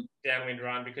first downwind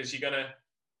run, because you're gonna,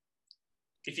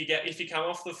 if you come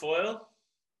off the foil,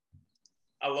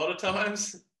 a lot of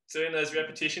times doing those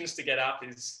repetitions to get up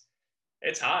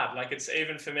it's hard. Like, it's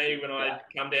even for me when I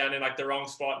come down in like the wrong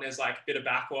spot and there's like a bit of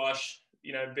backwash,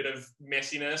 a bit of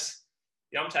messiness.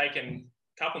 I'm taking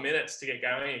a couple minutes to get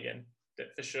going again,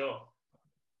 for sure.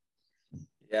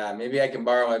 Yeah, maybe I can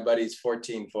borrow my buddy's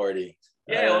 1440.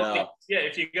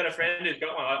 If you've got a friend who's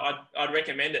got one, I'd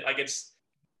recommend it. Like,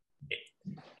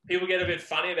 people get a bit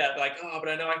funny about like, oh, but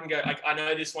I know I can go. I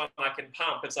know this one I can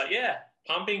pump. It's like,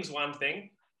 pumping's one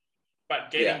thing,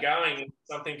 but getting going is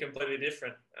something completely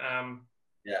different. And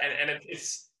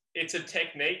it's a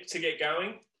technique to get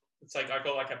going. It's like, I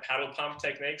call it like a paddle pump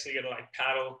technique. So you got to like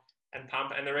paddle and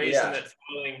pump. And the reason that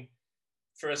foiling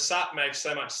for a SUP makes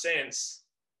so much sense,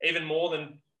 even more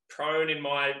than prone in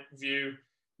my view,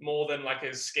 more than like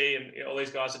a ski and all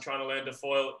these guys are trying to learn to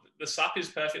foil, the SUP is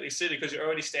perfectly suited because you're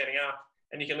already standing up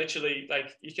and you can literally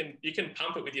you can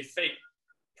pump it with your feet.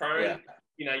 Prone,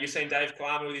 you've seen Dave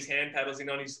Klarman with his hand paddles.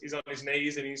 He's on his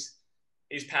knees and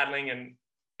he's paddling, and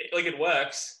it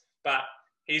works, but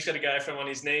he's got to go from on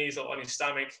his knees or on his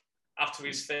stomach up to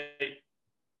his feet.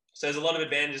 So there's a lot of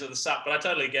advantages of the SUP, but I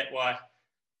totally get why,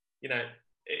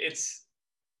 it's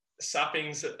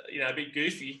supping's, a bit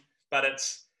goofy, but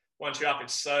it's, once you're up,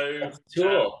 it's so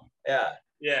cool.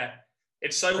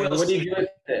 It's so well. What do you do with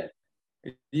it?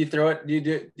 Do you throw it? Do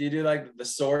you do like the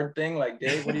sword thing, like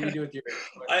Dave? What do you do with your?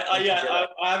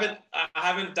 I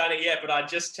haven't done it yet, but I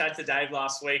just chatted to Dave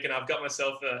last week, and I've got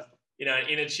myself a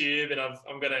inner tube, and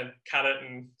I'm gonna cut it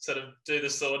and sort of do the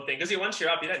sword thing, because once you're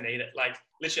up, you don't need it. Like,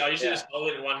 literally, I usually just hold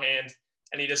it in one hand,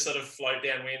 and you just sort of float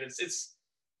downwind.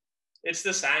 It's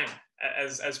the same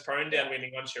as prone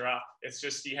downwinding once you're up. It's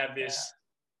just you have this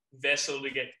vessel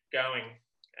to get going,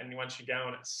 and once you're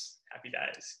going, it's happy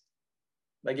days.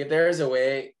 Like, if there is a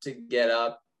way to get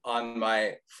up on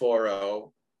my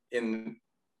 4.0 in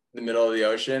the middle of the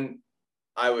ocean,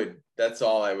 that's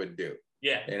all I would do.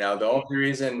 Yeah. The only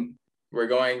reason we're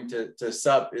going to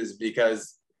SUP is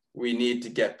because we need to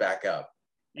get back up.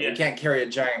 We can't carry a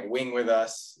giant wing with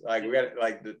us. Like, we got,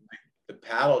 like, the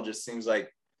paddle just seems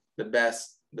like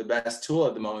the best tool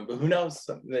at the moment, but who knows,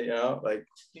 you know, like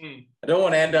I don't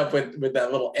want to end up with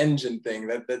that little engine thing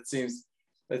that seems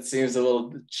a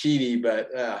little cheaty, but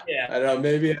Yeah. I don't know,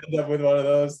 maybe end up with one of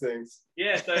those things.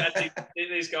 Yeah, so actually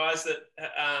these guys that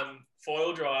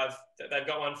foil drive, they've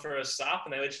got one for a SUP,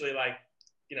 and they literally like,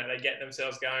 you know, they get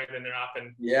themselves going and they're up,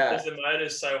 and because the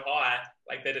motor's so high,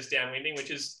 like they're just downwinding,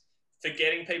 which is, for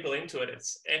getting people into it,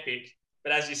 it's epic.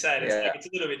 But as you said, it's like, it's a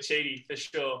little bit cheaty for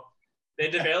sure. They're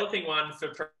developing one for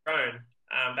prone.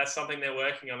 That's something they're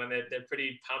working on, and they're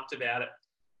pretty pumped about it.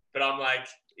 But I'm like,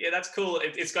 yeah, that's cool.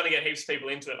 It's going to get heaps of people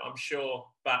into it, I'm sure.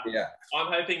 But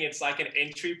I'm hoping it's like an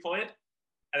entry point,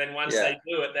 and then once they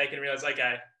do it, they can realize,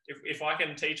 okay, if I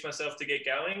can teach myself to get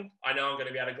going, I know I'm going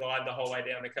to be able to glide the whole way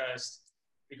down the coast.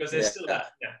 Because there's still that,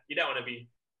 you don't want to be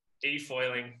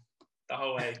e-foiling the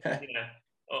whole way, you know.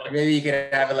 Or maybe you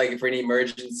can have it like for an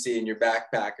emergency in your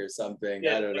backpack or something.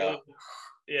 I don't know.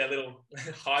 A little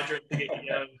hydrant to get you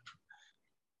going.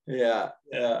 Yeah.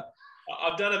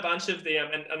 I've done a bunch of the,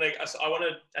 and like, I want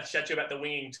to chat to you about the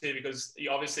winging too, because you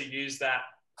obviously use that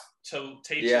to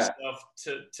teach yourself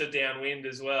to downwind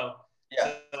as well.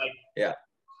 So, like,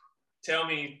 tell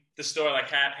me the story. Like,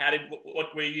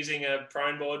 what were you using a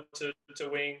prone board to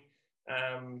wing?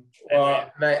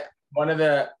 Well, one of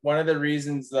the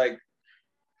reasons, like,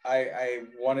 I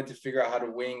wanted to figure out how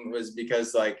to wing was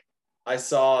because, like, I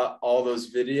saw all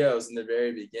those videos in the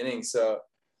very beginning. So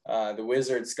the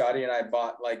wizard Scotty and I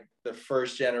bought like the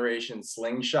first generation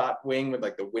slingshot wing with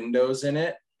like the windows in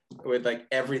it, with like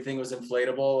everything was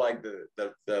inflatable, like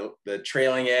the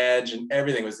trailing edge and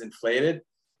everything was inflated.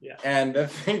 Yeah. And the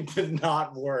thing did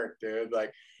not work, dude.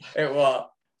 Like, it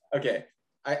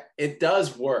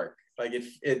does work. Like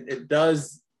it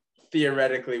does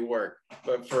theoretically work,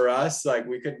 but for us, like,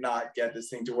 we could not get this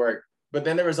thing to work. But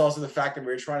then there was also the fact that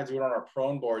we were trying to do it on our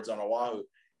prone boards on Oahu,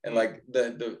 and like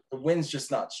the wind's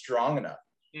just not strong enough.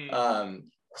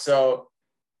 So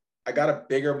I got a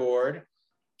bigger board,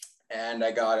 and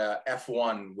I got a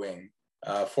F1 wing,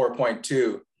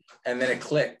 4.2, and then it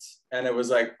clicked, and it was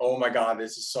like, oh my God,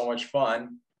 this is so much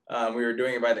fun. We were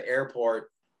doing it by the airport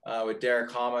with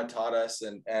Derek Hama taught us,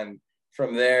 and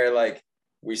from there, like,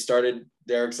 we started.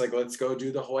 Derek's like, let's go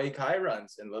do the Hawaii Kai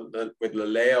runs, and with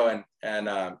Laleo and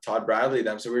Todd Bradley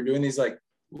them. So we were doing these like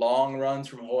long runs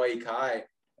from Hawaii Kai,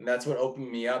 and that's what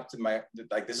opened me up to my,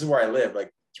 like, this is where I live.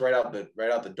 Like, it's right out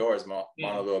the doors,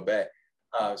 Maunalua Bay.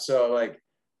 So like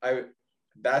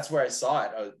that's where I saw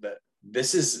it. That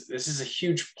this is a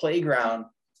huge playground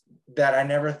that I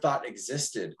never thought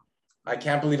existed. I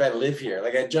can't believe I live here.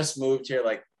 Like, I just moved here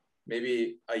like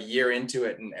maybe a year into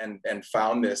it and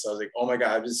found this. I was like, oh my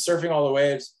God, I was surfing all the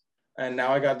waves, and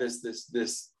now I got this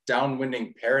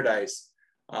downwinding paradise.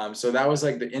 So that was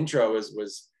like the intro was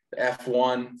the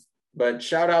F1. But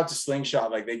shout out to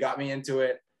Slingshot, like, they got me into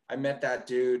it. I met that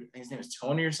dude, I think his name is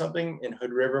Tony or something, in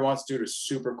Hood River once. Dude was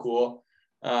super cool.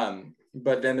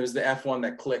 But then there was the F1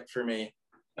 that clicked for me.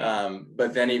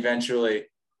 But then eventually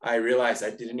I realized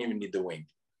I didn't even need the wing,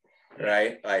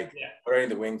 right? Like, what do I need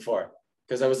the wing for?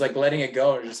 Because I was like letting it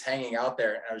go and just hanging out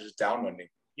there, and I was just downwinding.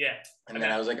 Yeah. And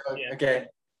then I was like, oh, okay.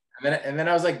 And then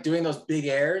I was like doing those big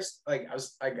airs. Like,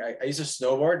 I used to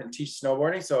snowboard and teach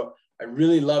snowboarding. So I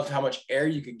really loved how much air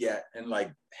you could get and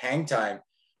like hang time.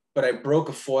 But I broke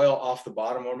a foil off the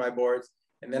bottom of my boards,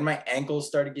 and then my ankles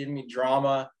started giving me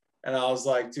drama. And I was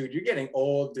like, dude, you're getting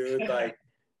old, dude. like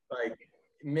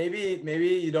maybe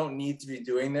you don't need to be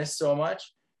doing this so much.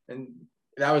 And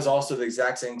that was also the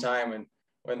exact same time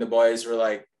when the boys were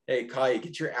like, hey, Kahi,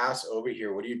 get your ass over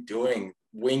here. What are you doing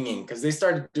winging? Because they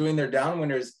started doing their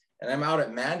downwinders, and I'm out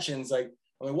at mansions like,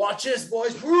 I'm like, watch this,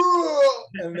 boys.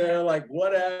 And they're like,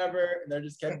 whatever. And they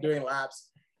just kept doing laps.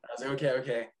 I was like,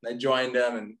 okay. And I joined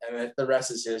them, and the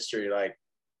rest is history. Like,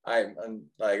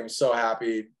 I'm so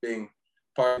happy being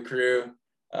part of the crew.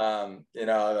 You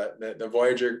know, the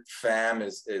Voyager fam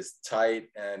is tight.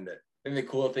 And I think the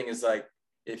cool thing is, like,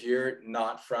 if you're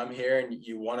not from here and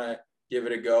you want to give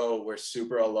it a go, we're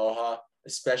super aloha,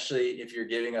 especially if you're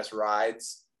giving us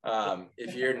rides.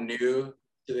 If you're new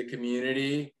to the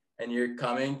community and you're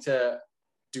coming to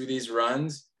do these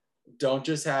runs, don't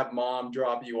just have mom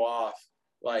drop you off.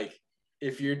 Like,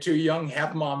 if you're too young,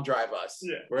 have mom drive us.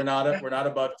 Yeah. We're not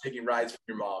above taking rides from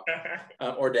your mom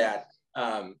or dad,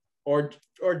 or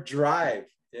drive.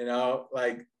 You know,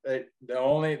 like, the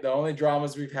only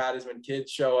dramas we've had is when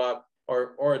kids show up,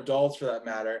 or adults for that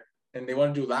matter, and they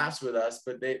want to do laps with us,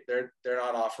 but they're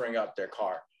not offering up their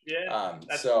car. Yeah.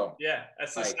 That's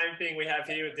the same thing we have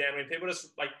here with downwind. People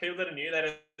that are new,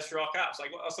 they just rock up. It's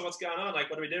like, so what's going on? Like,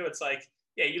 what do we do? It's like,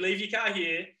 yeah, you leave your car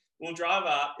here. we'll drive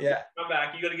up, Yeah. come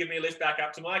back. You got to give me a lift back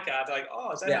up to my car. They're like,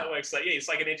 oh, is that how it works? Like, yeah, it's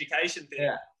like an education thing.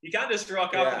 Yeah. You can't just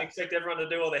rock up and expect everyone to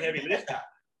do all the heavy lifting.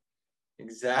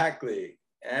 Exactly.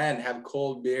 And have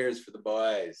cold beers for the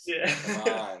boys. Yeah.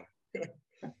 Come on.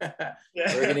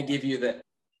 We're going to give you the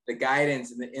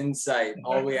guidance and the insight.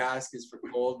 All we ask is for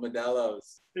cold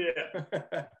Modelo's. Yeah.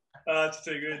 That's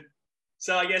too good.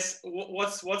 So I guess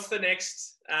what's the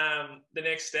next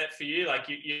step for you? Like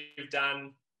you've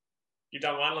done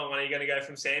one long one. Are you going to go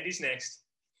from Sandy's next?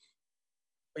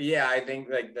 Yeah, I think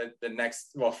like the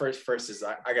next, well, first is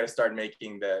I got to start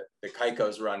making the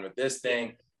Kaiko's run with this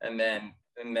thing, and then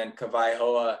Kahi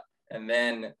Hoa, and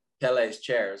then Pele's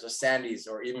chair. So Sandy's,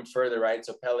 or even further, right?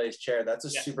 So Pele's chair, that's a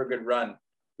super good run.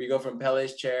 We go from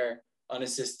Pele's chair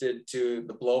unassisted to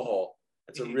the blowhole.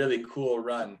 It's a really cool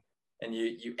run. And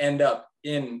you end up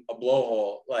in a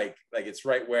blowhole, like it's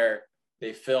right where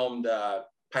they filmed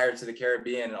Pirates of the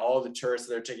Caribbean, and all the tourists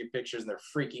that are taking pictures and they're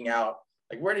freaking out.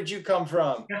 Like, where did you come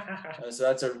from? So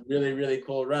that's a really, really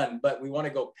cool run. But we want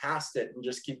to go past it and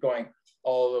just keep going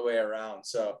all the way around.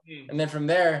 So, and then from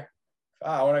there,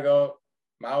 I want to go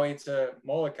Maui to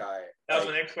Molokai. That was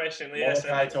my next question. Yeah,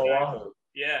 Molokai to Oahu.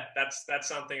 Yeah, that's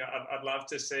something I'd love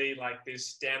to see, like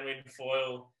this downwind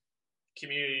foil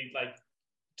community, like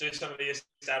do some of the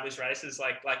established races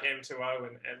like M2O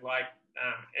and like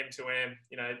M2M,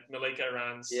 you know, Maliko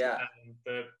runs. Yeah.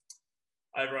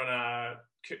 Over on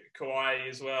Kauai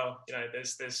as well. You know,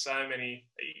 there's so many.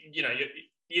 You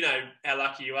know how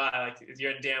lucky you are. Like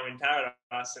you're in downwind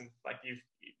paradise, and like you've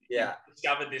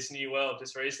discovered this new world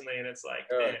just recently, and it's like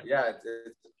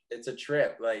it's a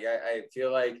trip. Like I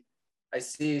feel like I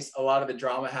see a lot of the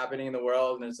drama happening in the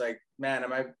world, and it's like, man,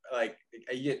 am I like,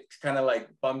 I get kind of like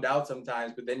bummed out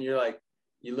sometimes, but then you're like,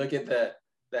 you look at the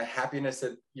happiness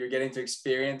that you're getting to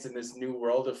experience in this new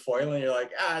world of foiling, you're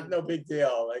like, no big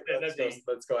deal. Like,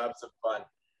 let's go have some fun.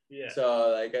 Yeah.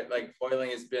 So like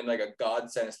foiling has been like a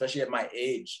godsend, especially at my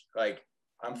age. Like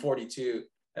I'm 42,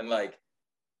 and like,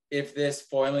 if this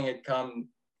foiling had come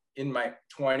in my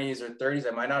 20s or 30s,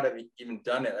 I might not have even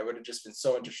done it. I would have just been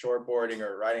so into shortboarding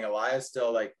or riding Elias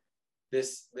still. Like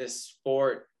this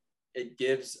sport, it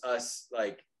gives us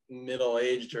like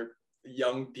middle-aged or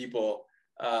young people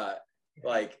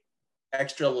like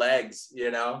extra legs,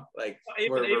 you know, like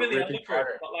even the older crew,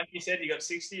 like you said, you got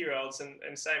 60-year-olds,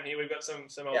 and same here, we've got some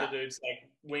older dudes like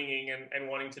winging and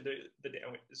wanting to do the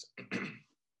downwinders.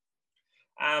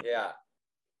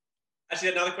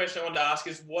 Actually, another question I wanted to ask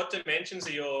is, what dimensions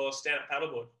are your stand-up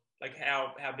paddleboard? Like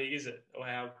how big is it, or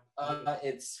how?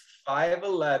 It's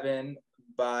 5'11"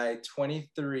 by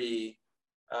 23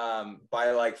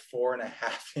 by like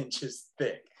 4.5 inches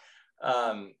thick,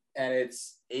 and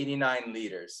it's 89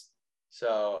 liters.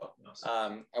 So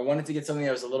I wanted to get something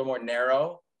that was a little more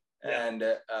narrow, and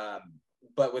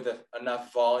but with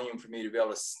enough volume for me to be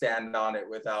able to stand on it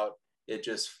without it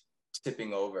just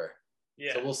tipping over.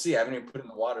 Yeah. So we'll see. I haven't even put it in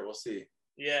the water. We'll see.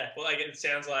 Yeah. Well, like it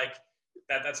sounds like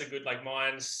that's a good, like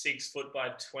mine's 6 foot by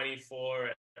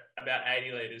 24, about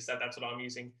 80 liters. That's what I'm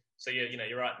using. So you're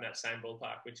right in that same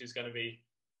ballpark, which is going to be.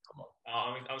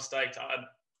 I'm stoked.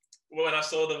 When I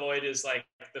saw the Voyagers like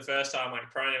the first time, like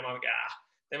proning, I'm like,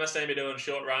 they must only be doing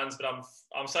short runs, but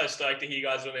I'm so stoked to hear you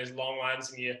guys doing these long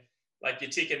ones, and you're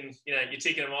ticking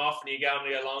them off, and you're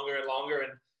going to go longer and longer,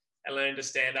 and learn to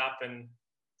stand up and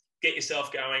get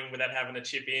yourself going without having to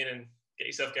chip in, and get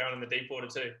yourself going in the deep water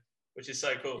too, which is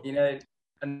so cool. You know,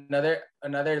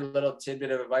 another little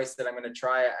tidbit of advice that I'm going to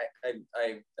try.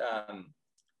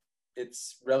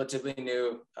 It's relatively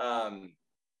new.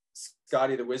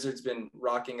 Scotty the Wizard's been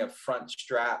rocking a front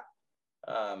strap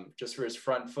just for his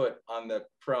front foot on the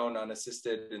prone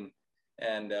unassisted,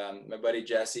 and my buddy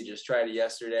Jesse just tried it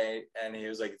yesterday, and he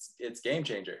was like, it's game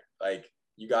changer. Like,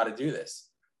 you got to do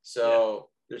this. So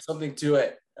there's something to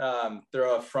it.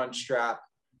 Throw a front strap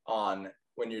on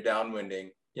when you're downwinding.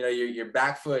 You know, your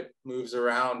back foot moves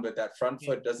around, but that front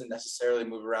foot doesn't necessarily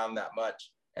move around that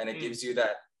much, and it gives you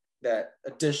that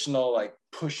additional like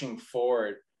pushing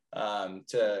forward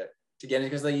to get it,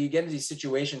 because like you get into these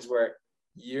situations where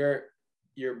your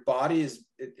body is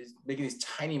making these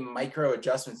tiny micro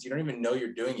adjustments. You don't even know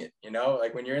you're doing it. You know,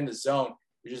 like when you're in the zone,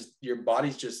 your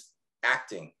body's just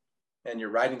acting, and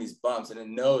you're riding these bumps, and it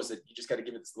knows that you just got to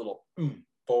give it this little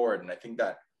forward. And I think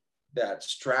that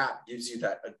strap gives you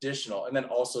that additional, and then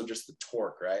also just the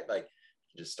torque, right? Like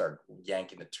you just start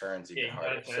yanking the turns even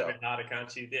harder. So. A bit harder,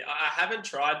 can't you? I haven't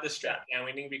tried the strap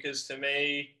downwinding, because to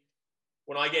me,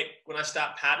 when I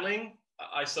start paddling,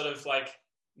 I sort of like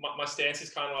my stance is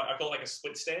kind of like, I call it like a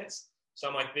split stance. So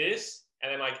I'm like this,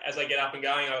 and then like as I get up and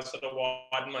going, I'll sort of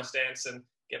widen my stance and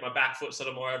get my back foot sort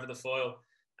of more over the foil.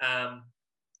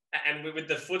 and with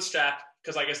the foot strap,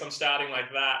 because I guess I'm starting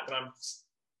like that, and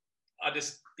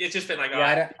it's just been like,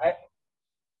 yeah,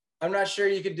 I'm not sure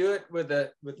you could do it with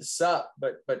the sup,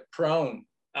 but prone.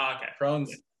 oh, okay.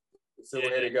 Prone's it's the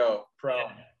way to go.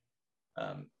 Prone.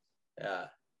 Yeah. Yeah.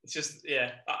 It's just,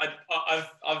 yeah.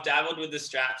 I've dabbled with the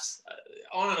straps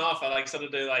on and off. I like sort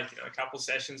of do like, a couple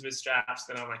sessions with straps,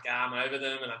 then I'm like, I'm over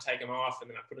them, and I take them off, and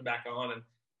then I put them back on, and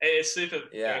it's super.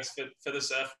 Yeah. For the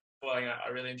surf foiling, I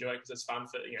really enjoy it because it's fun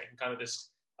for, you can kind of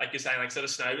just, like you're saying, like sort of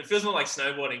snow. It feels more like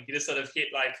snowboarding. You just sort of hit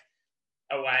like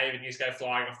a wave and you just go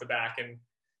flying off the back, and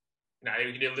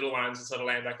you can do little ones and sort of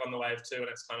land back on the wave too, and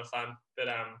it's kind of fun. But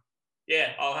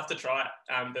yeah, I'll have to try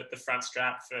it. The front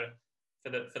strap for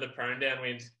the prone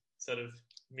downwind sort of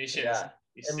missions.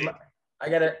 Yeah. I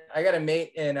got a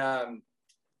mate in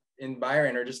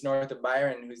Byron, or just north of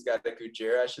Byron, who's got the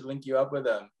Kujira. I should link you up with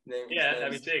him. Yeah,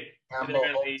 that'd be sick. Campbell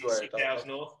 6 hours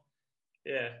north.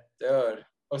 Yeah. Dude.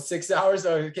 Oh, 6 hours?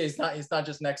 Oh, okay. It's not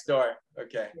just next door.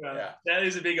 Okay. Yeah. That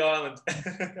is a big island.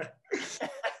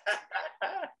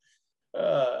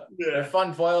 They're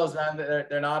fun foils, man.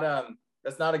 They're not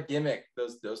that's not a gimmick.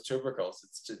 Those tubercles.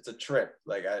 It's a trip.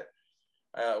 Like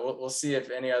we'll see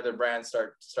if any other brands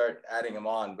start adding them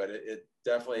on, but it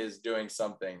definitely is doing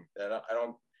something.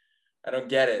 I don't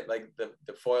get it. Like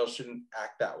the foil shouldn't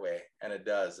act that way, and it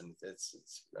does, and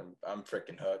I'm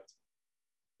freaking hooked.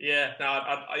 Yeah, no,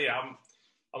 I'm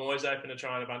always open to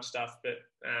trying a bunch of stuff, but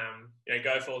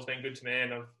GoFall's been good to me,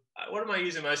 and what am I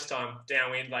using most of the time?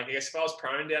 Downwind. Like, I guess if I was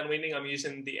prone downwinding, I'm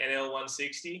using the NL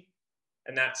 160,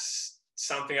 and that's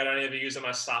something I don't ever use on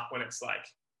my sup when it's like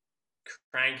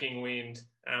cranking wind.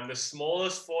 The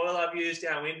smallest foil I've used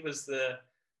downwind was the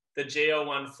GL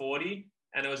 140,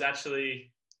 and it was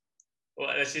actually,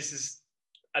 it's just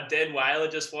a dead whale had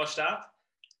just washed up.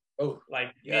 Oh,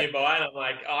 like nearby, and I'm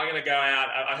like, I'm gonna go out.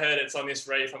 I heard it's on this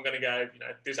reef. I'm gonna go,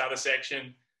 this other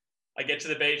section. I get to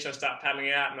the beach and I start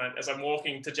paddling out, and as I'm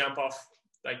walking to jump off,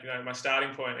 my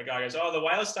starting point, the guy goes, "Oh, the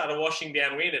whale started washing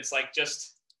downwind." It's like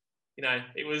just,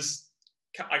 it was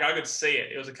like I could see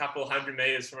it. It was a couple of 100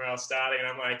 meters from where I was starting, and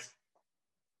I'm like,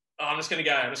 oh, I'm just gonna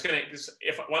go.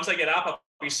 Once I get up, I'll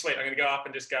be sweet. I'm gonna go up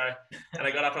and just go. And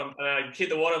I got up and I hit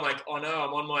the water. I'm like, oh no,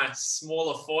 I'm on my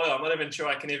smaller foil. I'm not even sure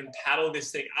I can even paddle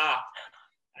this thing up.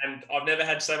 And I've never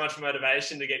had so much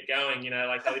motivation to get going.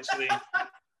 Like I literally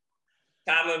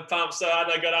paddle and pump so hard.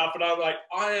 And I got up and I'm like,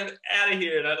 I am out of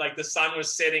here. And the sun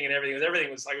was setting and everything.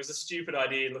 Everything was like, it was a stupid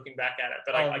idea looking back at it.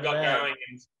 But I got going,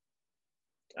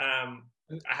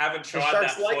 and I haven't tried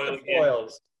that foil again.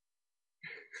 Foils.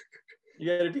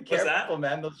 You got to be careful,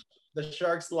 man. The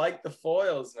sharks like the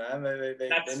foils, man. They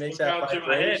make that going through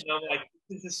my head, and I'm like,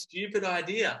 this is a stupid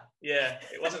idea. Yeah,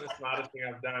 it wasn't the smartest thing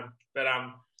I've done, but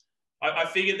I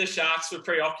figured the sharks were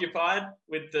preoccupied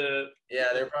with they're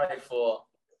probably full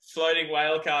floating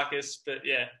whale carcass, but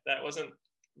yeah, that wasn't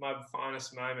my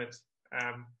finest moment.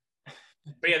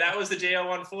 But yeah, that was the GL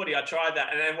 140. I tried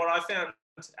that, and then what I found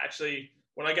actually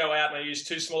when I go out and I use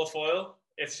too small a foil,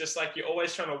 it's just like you're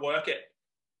always trying to work it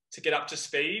to get up to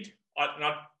speed. I've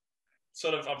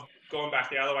gone back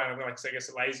the other way, and I'm like, I guess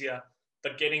lazier,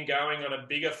 but getting going on a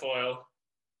bigger foil,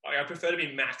 I prefer to be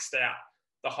maxed out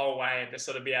the whole way and to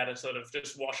sort of be able to sort of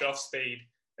just wash off speed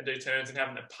and do turns and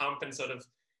having to pump and sort of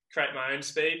create my own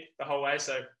speed the whole way.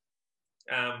 So,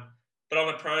 but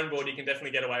on a prone board, you can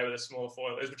definitely get away with a smaller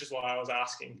foil, which is why I was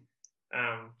asking.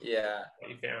 What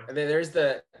you found. And then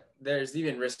there's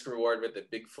even risk reward with the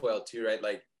big foil too, right?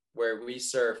 Like where we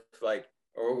surf,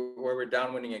 or where we're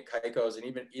downwinding in Caicos, and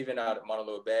even out at Mauna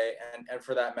Loa Bay, and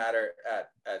for that matter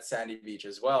at Sandy Beach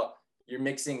as well, you're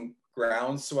mixing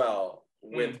ground swell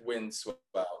with wind swell.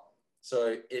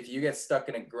 So if you get stuck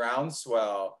in a ground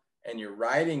swell and you're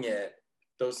riding it,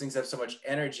 those things have so much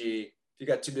energy. If you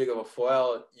got too big of a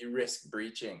foil, you risk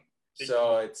breaching.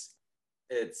 So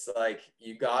it's like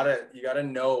you gotta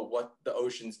know what the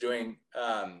ocean's doing.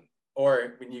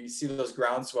 Or when you see those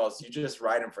ground swells, you just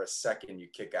ride them for a second, you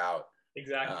kick out.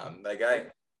 Exactly.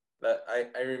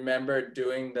 I remember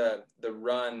doing the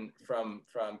run from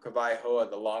Kawaii,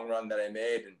 the long run that I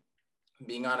made, and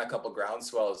being on a couple ground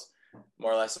swells,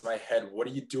 more or less in my head, what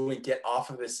are you doing? Get off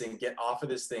of this thing, get off of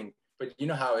this thing. But you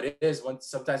know how it is,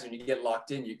 sometimes when you get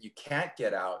locked in, you can't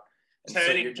get out. And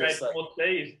turning, so you're just like,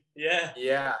 speed. Yeah.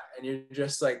 And you're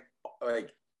just like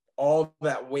all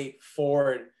that weight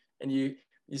forward, and you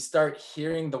start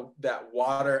hearing that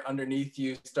water underneath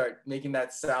you start making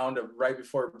that sound of right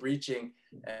before breaching,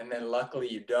 and then luckily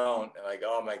you don't. And like,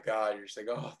 oh my God, you're just like,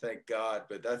 oh, thank God.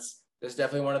 But that's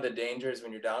definitely one of the dangers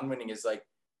when you're downwinding, is like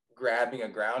grabbing a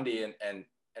groundie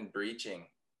and breaching.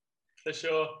 For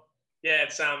sure. Yeah,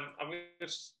 it's I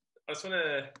just want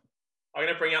to I'm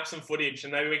going to bring up some footage,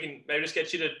 and maybe we can just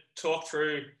get you to talk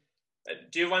through.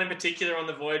 Do you have one in particular on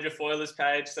the Voyager Foilers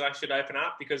page that I should open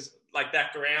up? Because like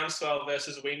that ground swell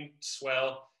versus wind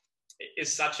swell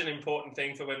is such an important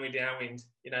thing for when we downwind.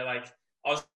 You know, like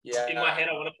I was in my head,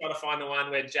 I want to try to find the one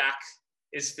where Jack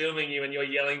is filming you and you're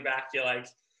yelling back. You're like,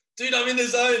 "Dude, I'm in the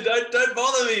zone. Don't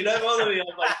bother me. Don't bother me."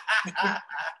 I'm like,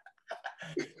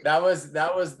 that was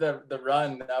the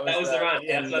run. That was the run.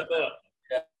 Yeah, that's what I thought.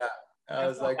 Yeah. I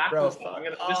was like, bro, I'm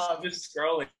gonna just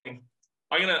scrolling.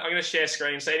 I'm gonna share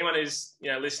screen. So anyone who's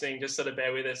listening, just sort of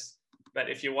bear with us. But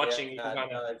if you're watching, you can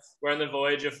we're on the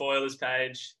Voyager Foilers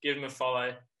page. Give him a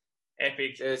follow.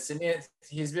 Epic.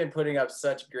 He's been putting up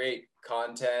such great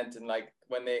content, and like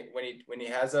when he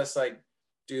has us like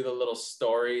do the little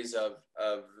stories of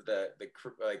the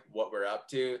like what we're up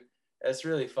to. It's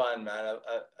really fun, man.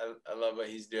 I love what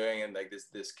he's doing, and like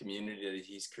this community that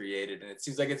he's created, and it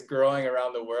seems like it's growing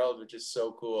around the world, which is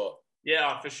so cool.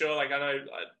 Yeah, for sure. Like I know, it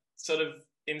sort of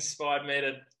inspired me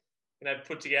to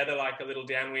put together like a little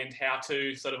downwind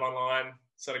how-to sort of online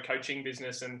sort of coaching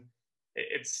business, and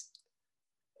it's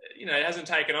it hasn't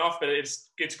taken off, but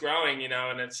it's growing,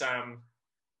 and it's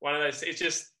one of those.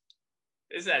 It's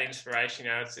that inspiration,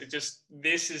 It's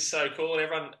this is so cool, and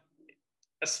everyone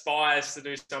aspires to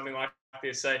do something like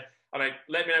this. So, I mean,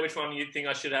 let me know which one you think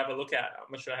I should have a look at. I'm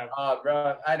not sure I have. Oh,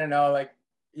 bro, I don't know. Like,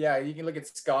 yeah, you can look at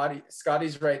Scotty.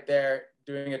 Scotty's right there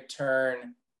doing a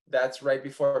turn. That's right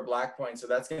before Black Point. So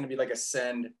that's going to be like a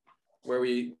send where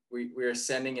we're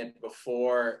sending it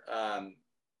before.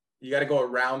 You got to go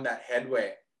around that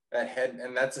headway,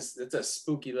 and that's a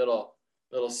spooky little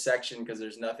section because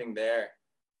there's nothing there.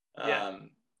 Yeah.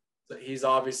 So he's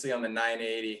obviously on the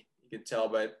 980. You can tell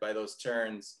by those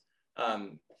turns.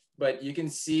 But you can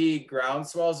see ground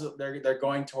swells. They're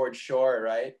going towards shore,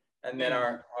 right? And then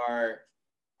our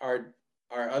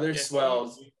other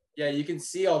swells. Yeah, you can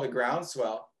see all the ground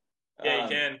swell. Yeah, you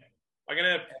can.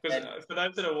 Because for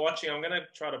those that are watching, I'm gonna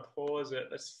try to pause it.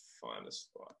 Let's find a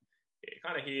spot. Yeah,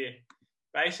 kind of here.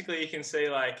 Basically, you can see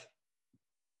like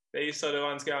these sort of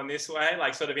ones going this way,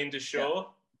 like sort of into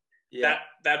shore. Yeah.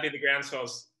 That'd be the ground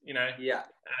swells, Yeah.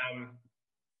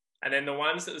 And then the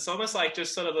ones that it's almost like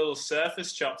just sort of little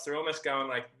surface chops. They're almost going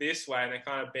like this way, and they're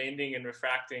kind of bending and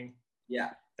refracting.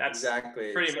 Yeah. That's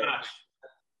exactly pretty much.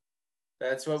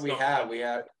 That's what we have. We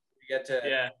get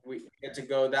to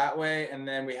go that way, and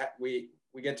then we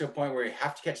get to a point where you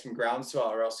have to catch some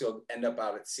groundswell, or else you'll end up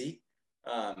out at sea.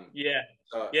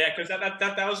 Because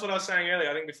that was what I was saying earlier.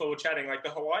 I think before we were chatting, like the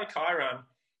Hawaii Kai run.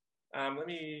 Let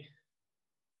me.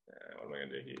 What am I going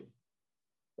to do here?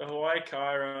 The Hawaii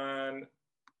Kai run.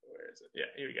 Where is it? Yeah,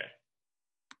 here we go.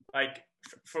 Like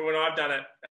for when I've done it,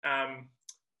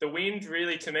 the wind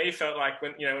really to me felt like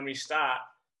when we start,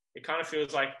 it kind of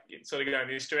feels like it's sort of going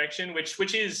this direction, which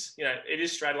is it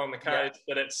is straight along the coast,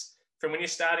 but it's from when you're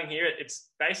starting here,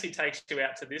 it's basically takes you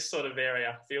out to this sort of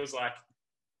area. Feels like,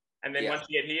 and then once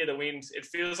you get here, the wind it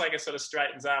feels like it sort of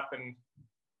straightens up and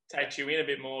takes you in a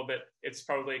bit more, but it's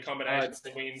probably a combination of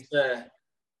the wind.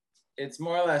 It's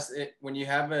more or less when you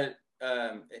have a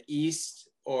east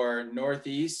or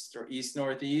northeast or east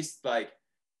northeast, like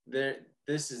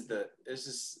this is the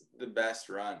best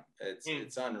run.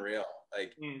 It's unreal.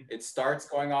 Like it starts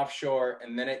going offshore,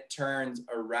 and then it turns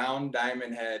around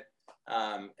Diamond Head,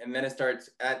 and then it starts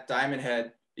at Diamond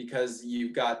Head because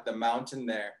you've got the mountain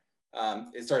there.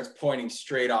 It starts pointing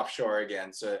straight offshore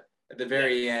again. So at the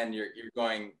very end, you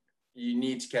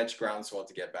need to catch groundswell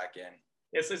to get back in.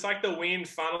 It's like the wind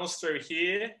funnels through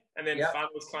here and then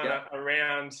funnels kind of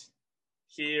around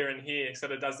here and here. So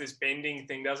it does this bending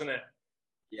thing, doesn't it?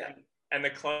 Yeah. And the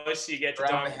closer you get to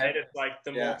Diamond Head, it's like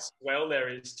the more swell there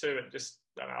is too. It just,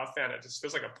 I don't know, I found it just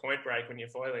feels like a point break when you're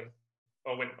foiling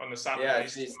or when on the southern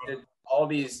east. All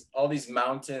these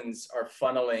mountains are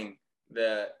funneling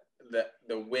the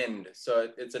wind.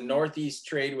 So it's a northeast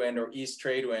trade wind or east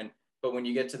trade wind. But when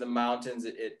you get to the mountains,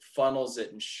 it funnels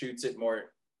it and shoots it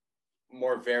more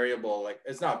variable. Like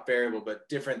it's not variable, but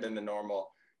different than the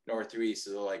normal northeast.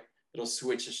 So it'll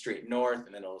switch to straight north,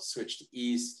 and then it'll switch to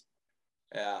east.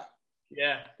 It's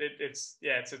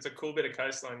a cool bit of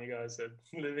coastline you guys are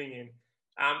living in.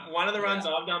 One of the runs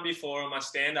I've done before on my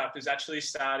stand-up is actually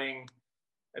starting.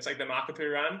 It's like the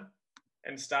Makapu run,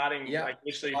 and starting like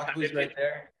literally right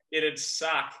there. It'd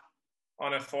suck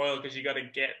on a foil because you got to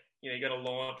get you got to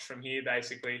launch from here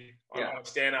basically on a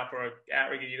stand-up or an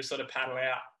outrigger. You just sort of paddle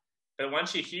out. But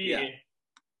once you're here,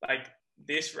 like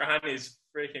this run is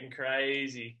freaking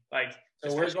crazy. Like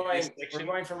so we're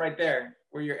going from right there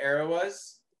where your arrow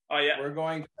was. Oh yeah. We're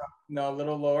going a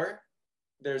little lower.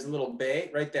 There's a little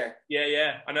bay right there.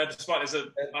 Yeah. I know the spot. There's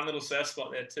a fun little surf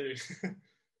spot there too.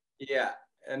 Yeah,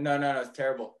 no, it's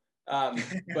terrible.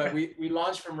 But we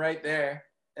launched from right there,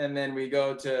 and then we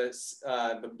go to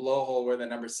the blowhole where the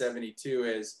number 72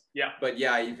 is. Yeah. But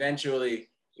yeah, eventually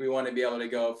we want to be able to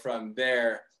go from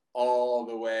there all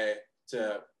the way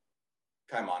to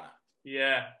Kaimana.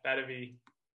 Yeah, that'd be.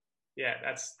 Yeah,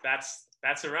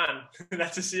 that's a run.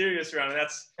 That's a serious run.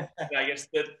 That's, I guess,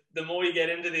 the more you get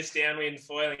into this downwind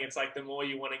foiling, it's like the more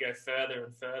you want to go further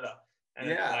and further. And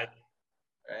Yeah. it's like,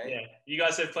 Right. yeah, you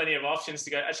guys have plenty of options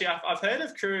to go. Actually, I've heard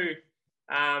of crew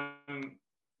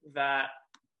that.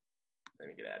 Let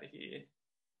me get out of here.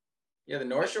 Yeah, the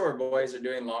North Shore boys are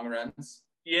doing long runs.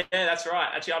 Yeah, that's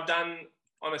right. Actually, I've done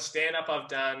on a stand up. I've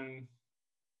done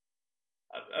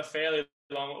a fairly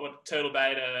long Turtle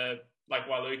Bay to like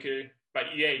Wailuku,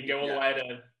 but yeah, you can go all the way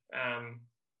to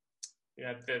you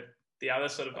know the other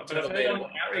sort of. But I've heard on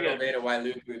Turtle Bay to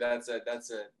Wailuku. That's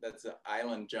an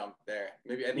island jump there.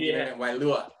 Maybe I think you meant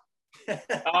Wailua.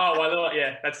 Oh, Wailua,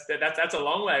 yeah, that's a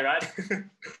long way, right?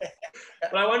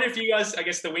 But I wonder if you guys. I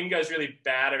guess the wind goes really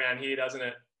bad around here, doesn't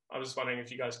it? I was just wondering if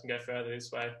you guys can go further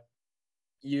this way.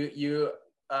 You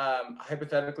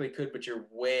hypothetically could, but you're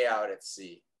way out at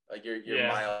sea. Like you're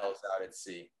miles out at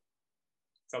sea.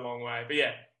 It's a long way, but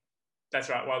yeah, that's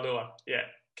right. Wailua, yeah,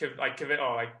 like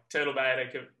Turtle Bay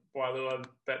to Wailua,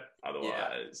 but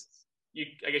otherwise,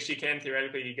 I guess you can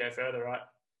theoretically you go further, right?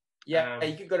 Yeah,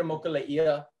 you could go to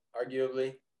Mokuleia,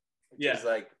 arguably, which is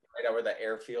like right out where the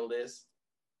airfield is.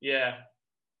 Yeah,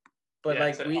 but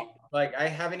I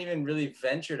haven't even really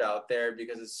ventured out there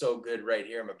because it's so good right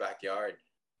here in my backyard.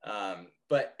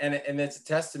 But it's a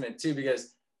testament too,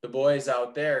 because the boys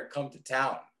out there come to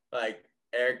town, like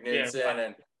Eric Knudsen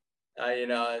and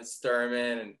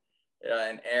Sturman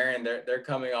and Aaron. They're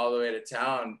coming all the way to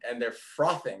town and they're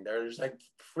frothing. They're just like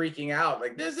freaking out,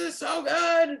 like this is so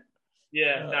good.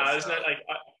 Yeah, there's no like.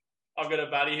 I've got a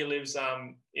buddy who lives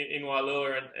in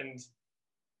Wailua, and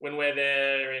when we're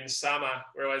there in summer,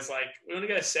 we're always like, we want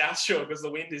to go South Shore because the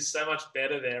wind is so much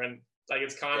better there, and like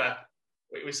it's kind of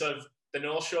we sort of the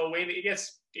North Shore wind. It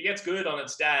gets good on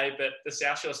its day, but the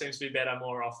South Shore seems to be better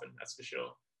more often. That's for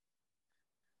sure.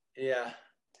 Yeah.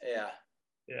 Well,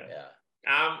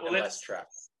 I'm gonna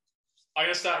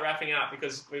start wrapping up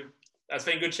because it's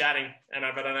been good chatting,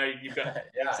 but I know you've got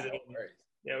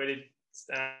we did.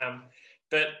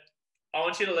 But I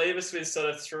want you to leave us with sort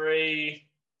of three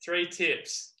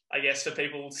tips, I guess, for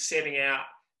people setting out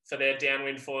for their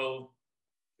downwind foil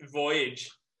voyage.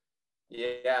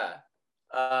 Yeah.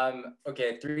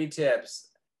 Okay, 3 tips.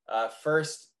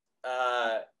 First,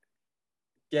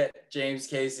 get James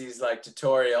Casey's like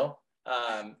tutorial.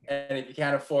 And if you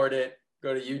can't afford it,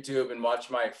 go to YouTube and watch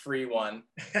my free one.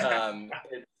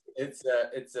 It's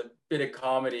a bit of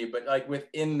comedy, but like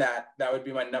within that would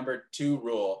be my number 2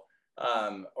 rule,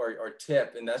 or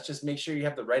tip, and that's just make sure you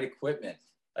have the right equipment.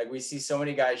 Like we see so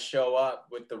many guys show up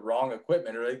with the wrong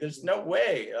equipment, or like there's no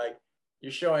way, like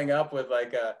you're showing up with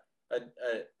like a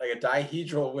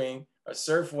dihedral wing, a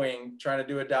surf wing, trying to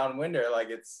do a downwinder, like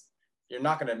you're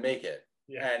not going to make it.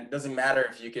 And it doesn't matter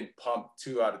if you can pump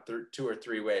 2 out of 2 or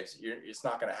 3 waves, it's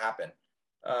not going to happen.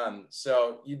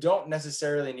 So you don't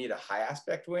necessarily need a high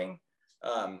aspect wing,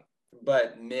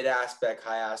 but mid aspect,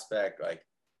 high aspect, like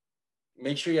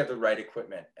make sure you have the right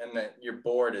equipment, and then your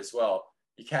board as well.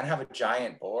 You can't have a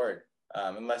giant board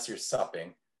unless you're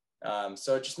supping.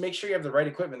 So just make sure you have the right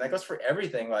equipment. That goes for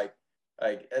everything, like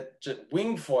just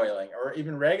wing foiling or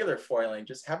even regular foiling.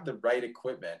 Just have the right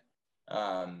equipment.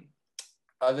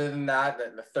 Other than that,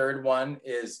 the third one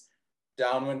is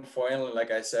downwind foiling.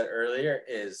 Like I said earlier,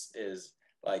 is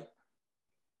like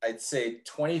I'd say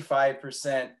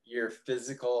 25% your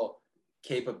physical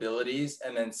capabilities,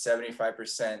 and then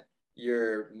 75%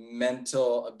 your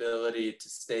mental ability to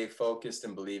stay focused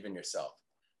and believe in yourself.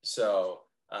 So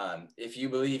if you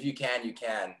believe you can, you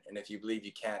can, and if you believe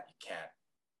you can't, you can't.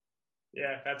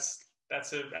 Yeah, that's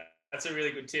a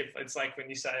really good tip. It's like when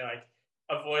you say like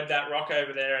avoid that rock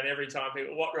over there, and every time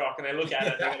people, what rock, and they look at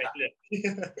it, they're going to hit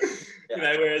it. You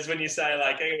know, whereas when you say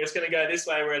like, hey, it's going to go this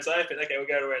way where it's open, okay, we'll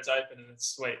go to where it's open, and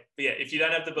it's sweet. But yeah, if you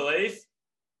don't have the belief,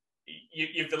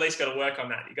 you've at least got to work on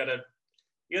that. You got to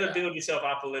build yourself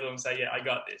up a little and say, yeah, I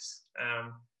got this.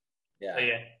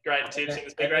 Great tips.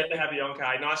 It's been great to have you on,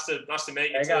 Kahi. Nice to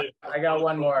meet you too. I got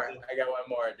one more.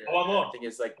 Dude. One more. I think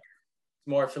it's like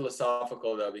more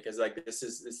philosophical though, because like this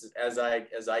is as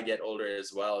I get older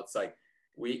as well. It's like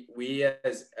we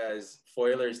as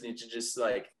foilers need to just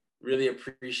like really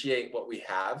appreciate what we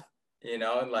have,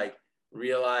 and like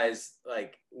realize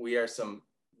like we are some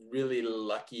really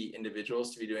lucky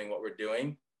individuals to be doing what we're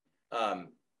doing.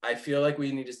 I feel like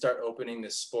we need to start opening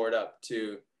this sport up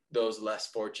to those less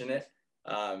fortunate,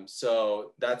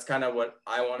 So that's kind of what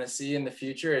I want to see in the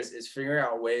future is figuring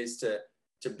out ways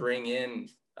to bring in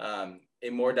a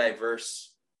more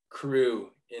diverse crew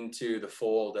into the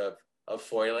fold of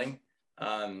foiling.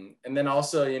 And then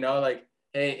also, you know, like,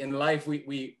 hey, in life,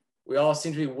 we all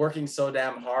seem to be working so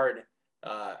damn hard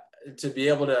to be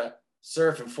able to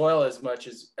surf and foil as much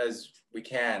as we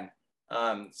can.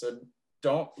 So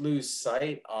don't lose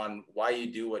sight on why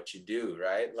you do what you do,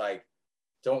 right? Like,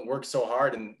 don't work so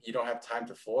hard and you don't have time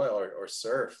to foil or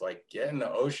surf. Like, get in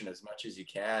the ocean as much as you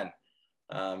can.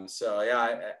 So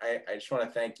yeah, I just want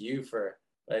to thank you for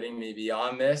letting me be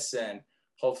on this, and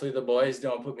hopefully the boys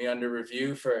don't put me under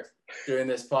review for doing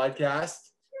this podcast.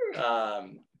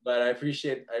 But I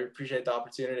appreciate the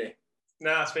opportunity.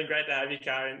 No, it's been great to have you,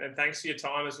 Kahi, and thanks for your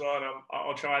time as well. And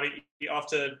I'll try to. You have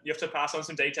to pass on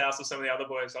some details to some of the other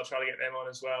boys. I'll try to get them on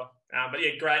as well. But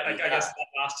yeah, great. I guess that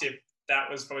last tip, that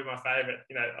was probably my favorite.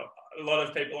 You know, a lot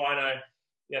of people I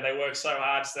know, they work so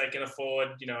hard so they can afford,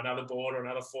 another board or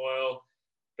another foil,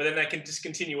 but then they can just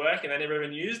continue working. They never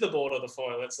even use the board or the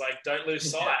foil. It's like, don't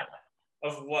lose sight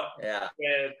of what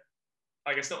we're,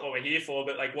 I guess not what we're here for,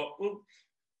 but like what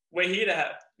we're here to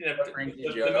have, the meaning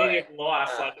of life.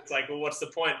 Like, it's like, well, what's the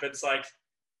point? But it's like,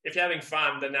 if you're having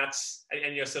fun, then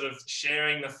and you're sort of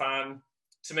sharing the fun.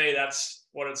 To me, that's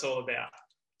what it's all about.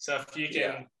 So if you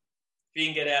can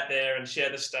get out there and share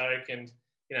the stoke and,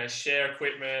 share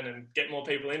equipment and get more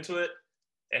people into it,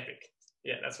 epic.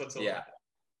 Yeah, that's what's all about.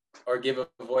 Or give a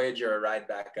Voyager a ride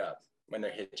back up when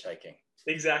they're hitchhiking.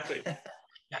 Exactly.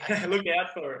 Look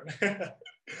out for them.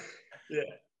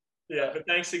 Yeah, but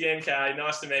thanks again, Kahi.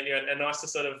 Nice to meet you, and nice to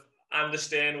sort of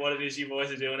understand what it is you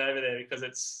boys are doing over there,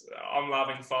 because I'm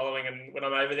loving following, and when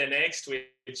I'm over there next,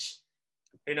 which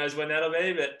who knows when that'll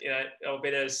be, but I'll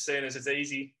be there as soon as it's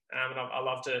easy, and I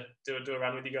love to do a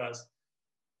run with you guys.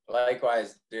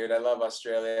 Likewise, dude. I love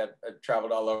Australia. I've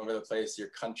traveled all over the place. Your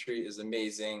country is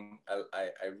amazing. I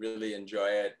really enjoy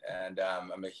it, and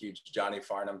I'm a huge Johnny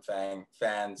Farnham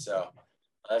fan. So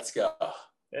let's go.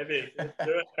 Heavy. Let's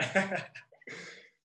do it.